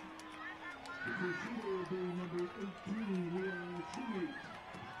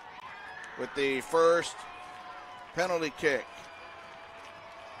 With the first penalty kick.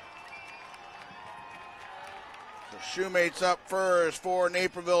 So Shoemate's up first for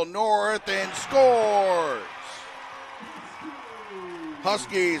Naperville North and scores.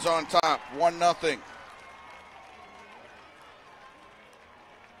 Huskies on top, 1-0.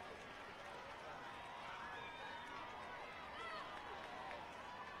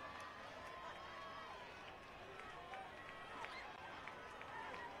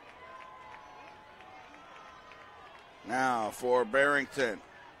 Now for Barrington.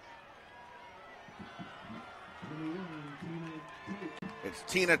 It's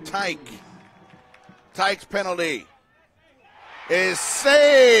Tina Tyke. Tyke's penalty is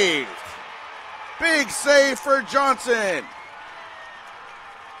saved. Big save for Johnson.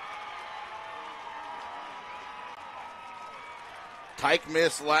 Tyke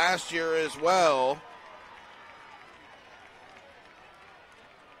missed last year as well.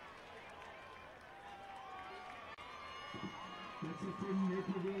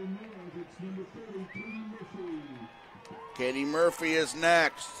 Katie Murphy is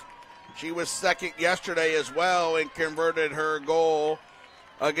next. She was second yesterday as well and converted her goal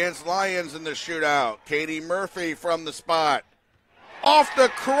against Lions in the shootout. Katie Murphy from the spot. Off the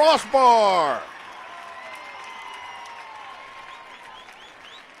crossbar.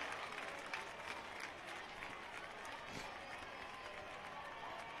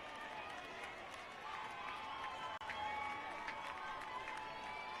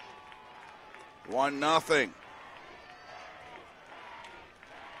 One nothing.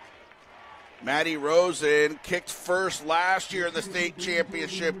 Maddie Rosen kicked first last year in the state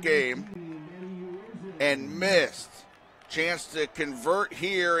championship game and missed. Chance to convert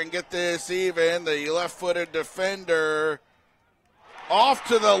here and get this even. The left-footed defender off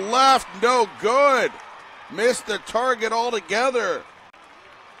to the left, no good. Missed the target altogether.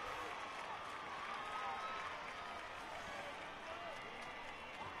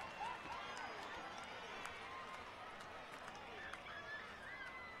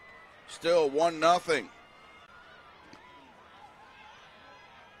 Still 1-0.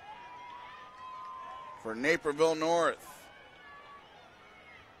 For Naperville North.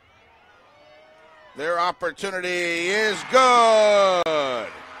 Their opportunity is good.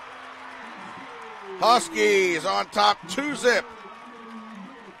 Huskies on top 2-zip.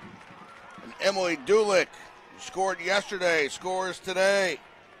 And Emily Dulick scored yesterday, scores today.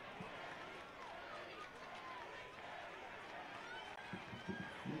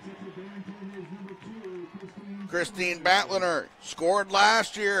 Christine Batliner scored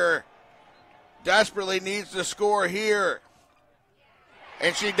last year. Desperately needs to score here.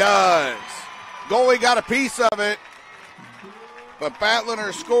 And she does. Goalie got a piece of it. But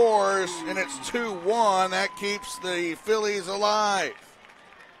Batliner scores, and it's 2-1. That keeps the Phillies alive.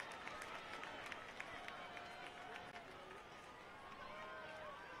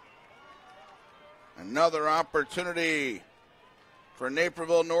 Another opportunity for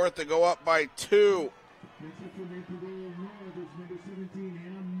Naperville North to go up by 2.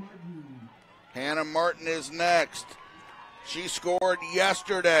 Hannah Martin is next. She scored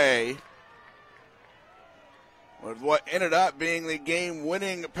yesterday with what ended up being the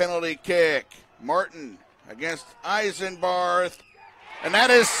game-winning penalty kick. Martin against Eisenbarth, and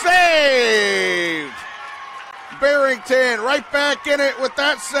that is saved! Barrington right back in it with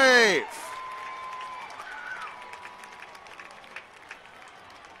that save.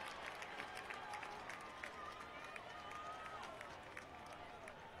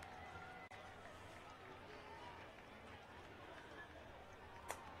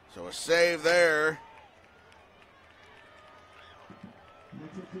 So a save there.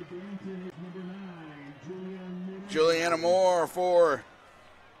 Juliana Moore for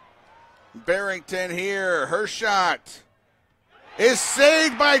Barrington here. Her shot is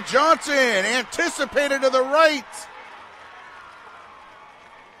saved by Johnson. Anticipated to the right.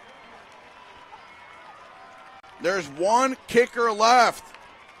 There's one kicker left.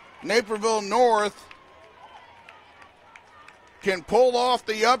 Naperville North can pull off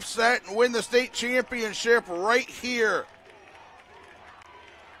the upset and win the state championship right here.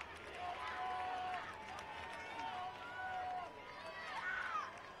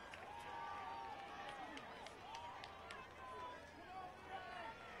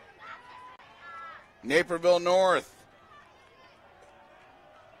 Naperville North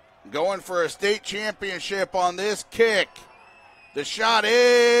going for a state championship on this kick. The shot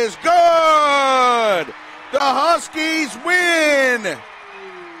is good! The Huskies win!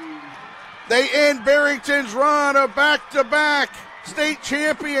 They end Barrington's run of back-to-back state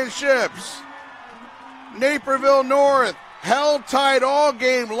championships. Naperville North held tight all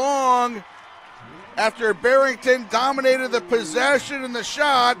game long after Barrington dominated the possession and the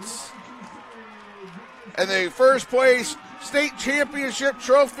shots. And the first place state championship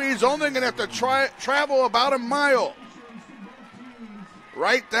trophy is only going to have to travel about a mile.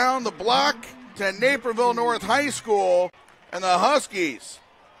 Right down the block to Naperville North High School, and the Huskies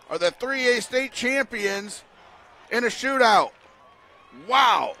are the 3A state champions in a shootout.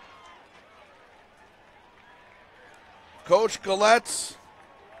 Wow. Coach Galetz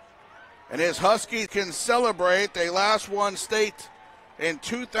and his Huskies can celebrate. They last won state in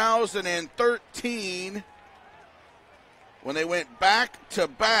 2013 when they went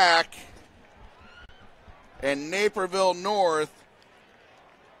back-to-back, and Naperville North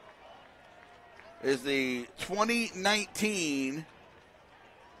is the 2019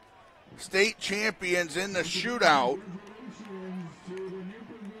 state champions in the shootout.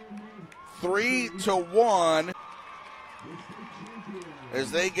 3-1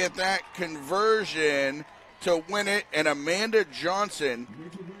 as they get that conversion to win it, and Amanda Johnson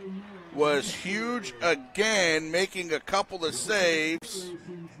was huge again, making a couple of saves.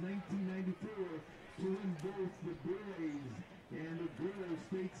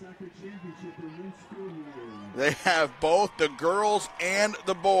 They have both the girls and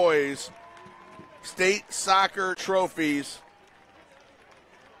the boys state soccer trophies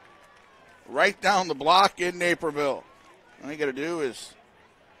right down the block in Naperville. All you got to do is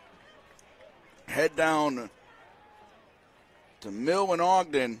head down to Mill and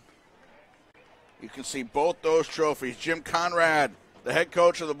Ogden. You can see both those trophies. Jim Conrad, the head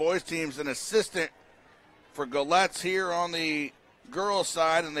coach of the boys teams, an assistant for Galetz here on the girls'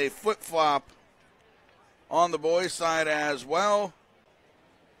 side, and they flip-flop on the boys' side as well.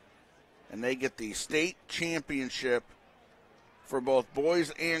 And they get the state championship for both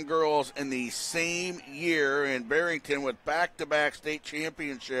boys and girls in the same year. And Barrington, with back-to-back state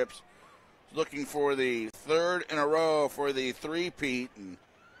championships, looking for the third in a row for the three-peat. And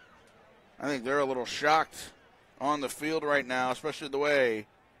I think they're a little shocked on the field right now, especially the way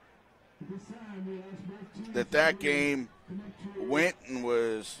that game went and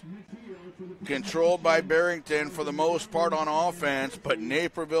was controlled by Barrington for the most part on offense, but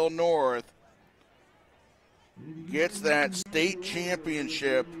Naperville North gets that state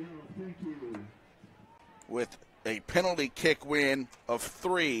championship with a penalty kick win of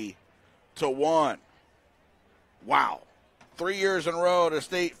 3-1. Wow. 3 years in a row to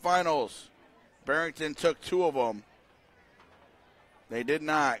state finals. Barrington took 2 of them. They did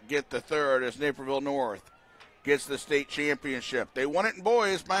not get the third as Naperville North gets the state championship. They won it in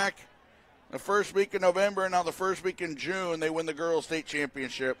boys back the first week in November, and now the first week in June they win the girls state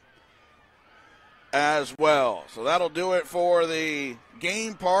championship as well. So that'll do it for the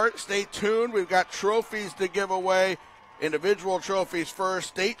game part. Stay tuned. We've got trophies to give away. Individual trophies first,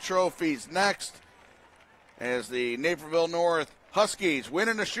 state trophies next, as the Naperville North Huskies win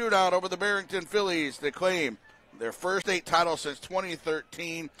in a shootout over the Barrington Phillies to claim their first state title since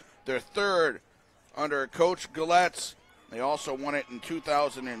 2013, their third under Coach Galetz. They also won it in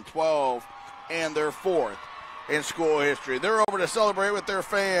 2012, and their fourth in school history. They're over to celebrate with their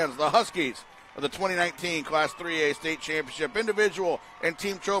fans, the Huskies of the 2019 Class 3A State Championship. Individual and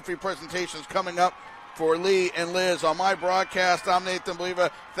team trophy presentations coming up for Lee and Liz. On my broadcast, I'm Nathan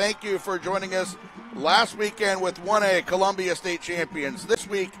Bliva. Thank you for joining us last weekend with 1A Columbia State Champions. This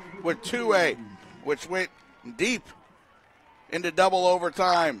week with 2A, which went deep into double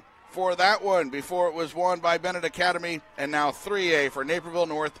overtime for that one before it was won by Bennett Academy, and now 3A for Naperville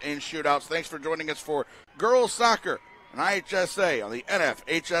North in shootouts. Thanks for joining us for girls soccer and IHSA on the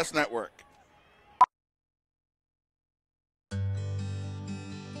NFHS Network. I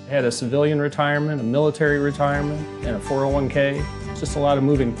had a civilian retirement, a military retirement, and a 401k. Just a lot of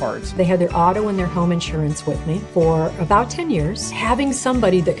moving parts. They had their auto and their home insurance with me for about 10 years. Having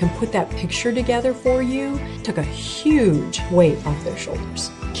somebody that can put that picture together for you took a huge weight off their shoulders.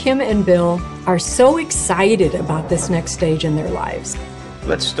 Kim and Bill are so excited about this next stage in their lives.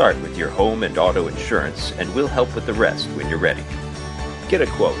 Let's start with your home and auto insurance, and we'll help with the rest when you're ready. Get a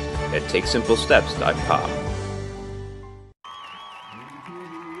quote at TakeSimpleSteps.com.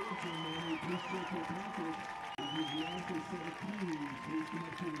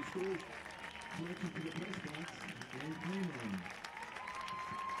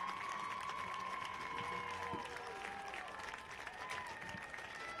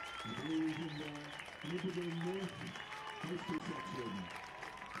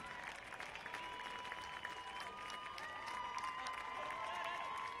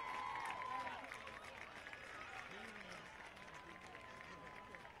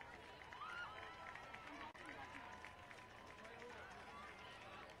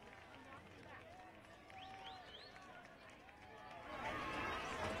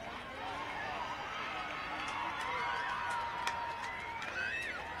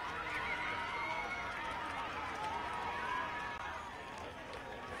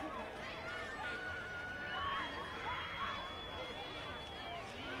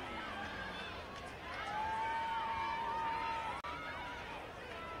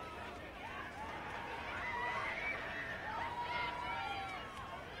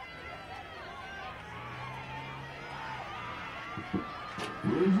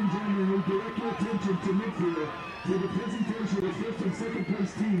 Ladies and gentlemen, we direct your attention to midfield for the presentation of the first and second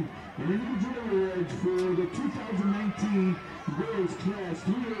place team and individual awards for the 2019 Girls Class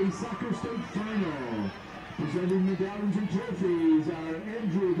 3A Soccer State Final. Presenting medallions and trophies are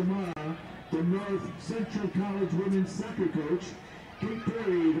Andrew Demar, the North Central College Women's Soccer Coach, Kate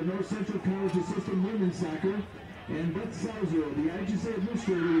Perry, the North Central College Assistant Women's Soccer, and Beth Salzo, the IHSA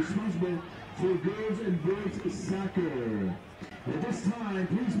Administrator responsible for girls and boys soccer. At this time,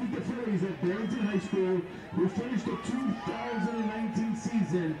 please meet the Phillies at Barrington High School, who finished the 2019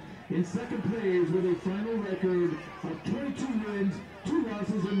 season in second place with a final record of 22 wins, 2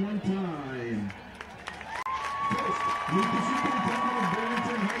 losses, and 1 tie. First, meet the superintendent of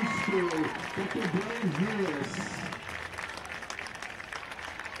Barrington High School, Dr. Brian Harris.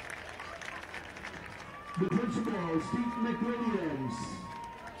 The principal, Steve McWilliams.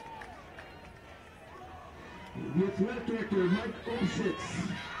 The athletic director, Mike Olschitz.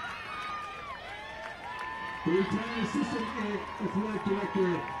 The retired assistant athletic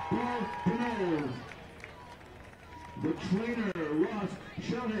director, Paul Pinot. The trainer, Ross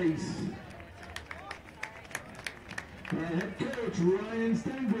Schellhays. Head coach, Ryan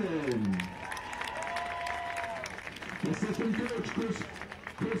Stengren. Assistant coach,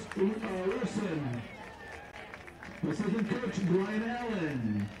 Chris Wilson. Assistant coach, Brian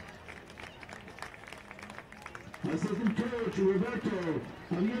Allen. Assistant coach, Roberto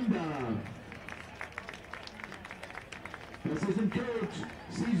Alinda. Assistant coach,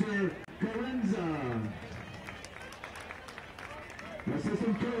 Cesar Carenza.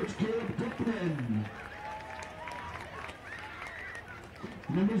 Assistant coach, Caleb Copeland.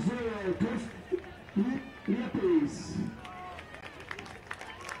 Number 0, Coach Liepes.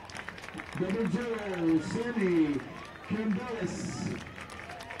 Number Number 0, Sammy Cambelis.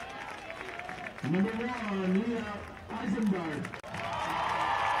 Number 1, Leah Eisenbart.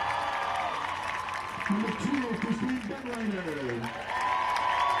 Number 2, Christine Benliner.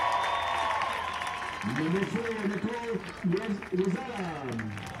 Number 4, Nicole Rosella.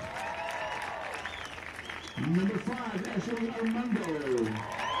 Number 5, Ashley Armando.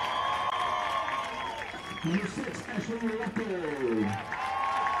 Number 6, Ashley Rocco.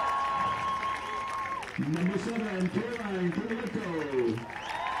 Number 7, Caroline Carlico.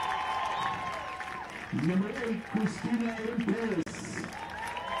 Number 8, Christina Lopez.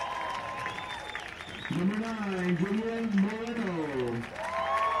 Number 9, Julian Moreno.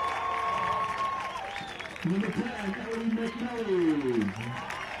 Number 10, Ellie McNally.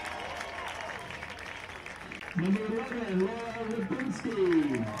 Number 11, Laura Lipinski.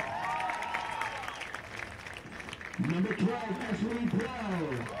 Number 12, Ashley Plow.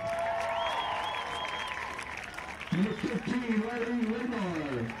 Number 15, Riley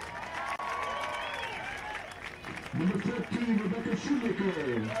Lamar. Number 13, Rebecca Shoemaker.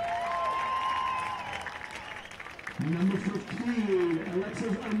 Number 15,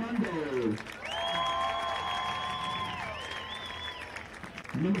 Alexis Armando.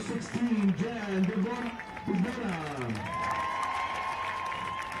 Number 16, Jan Devona.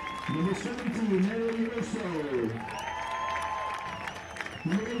 Number 17, Natalie Russo.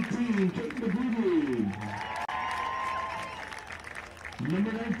 Number 18, Kate McGreevy.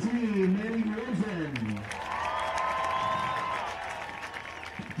 Number 19, Manny Rosen.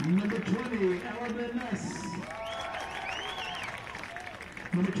 Number 20, Ella Van Ness.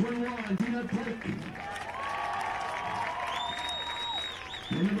 Number 21, Tina Pike.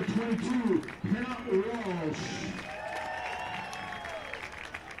 And number 22, Hannah Walsh.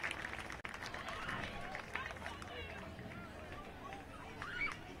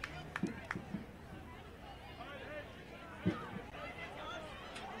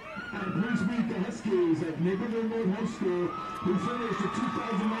 And please meet the Huskies of Naperville North High School, who finished the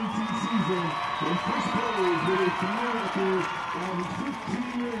 2019 season in first place with a final record of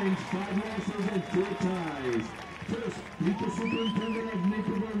 15 wins, 5 losses, and 4 ties. First, meet the superintendent of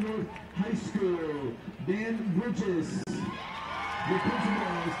Naperville North High School, Dan Bridges. The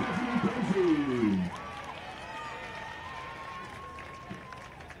principal, Stephanie Posey.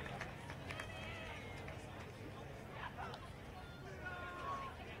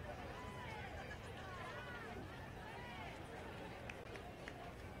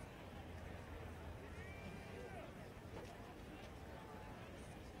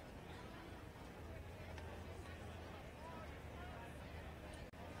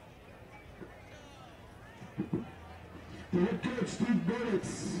 The head coach, Steve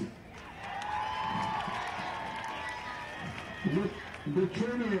Burditz. The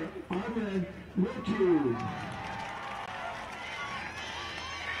trainer, Armin Wilkie.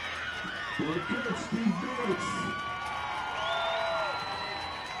 The head coach, Steve Burditz.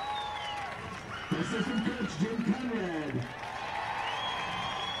 Assistant coach, Jim Conrad.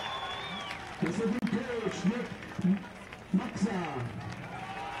 Assistant coach, Nick Maxa.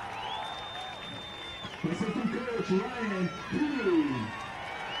 Assistant coach, Ryan Healy.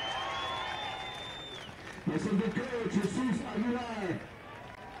 Assistant coach, Jesus Aguilar.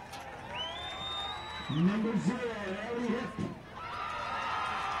 Number 0, Ellie Hip.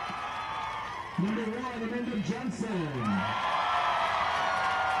 Number 1, Amanda Johnson.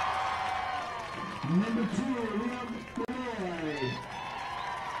 Number 2, Liam Malloy.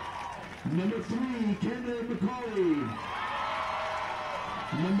 Number 3, Kendall McCauley.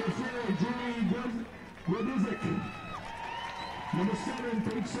 Number 4, Julie Robizik. Number 7,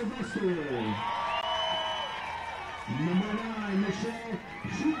 Paige Sylvester. Number 9, Michelle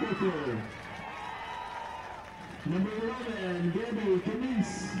Schumacher. Number 11, Gabby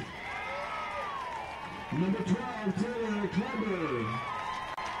Camise. Number 12, Taylor Kleber.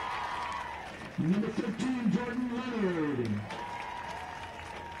 Number 13, Jordan Leonard.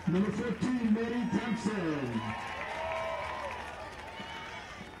 Number 14, Maddie Thompson.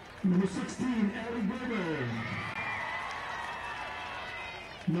 Number 16, Allie Gerber.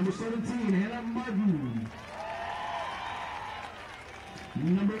 Number 17, Hannah Martin.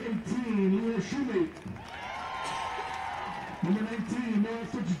 Number 18, Leah Shoemate. Number 19, Noah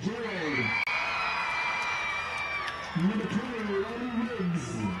Fitzgerald. Number 20, Ronnie Riggs.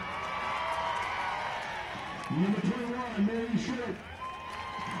 Number 21, Mary Short.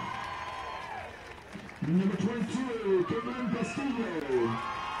 Number 22, Caitlin Castillo.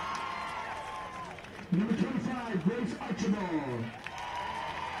 Number 25, Grace Archibald.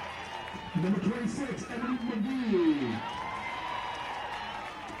 Number 26, Emily McGee.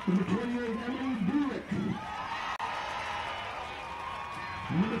 Number 28, Emily Buick.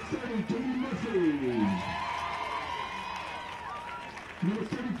 Number 30, Katie Murphy. Number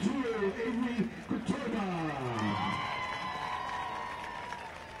 32, Avery Kotorba.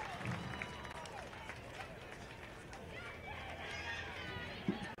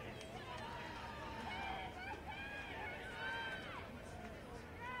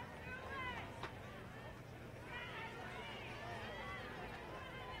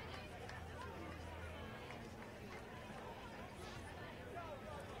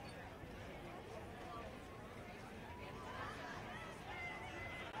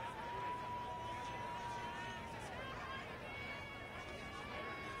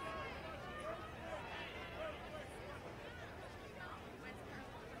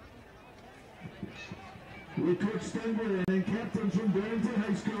 With Coach Stenberg and captains from Barrington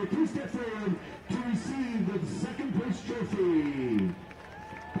High School, please step forward to receive the second place trophy.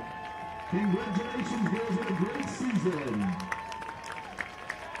 Congratulations, girls, on a great season.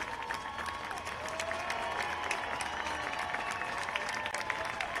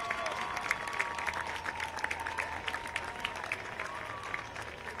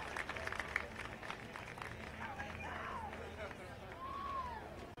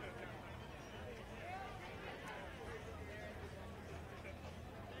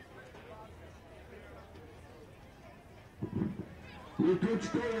 With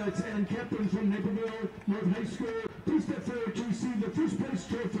Coach Goretz and captains from Naperville North High School, please step forward to receive the first place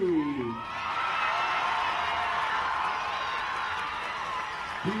trophy.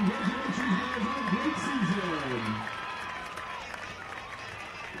 Congratulations, guys, on a great season.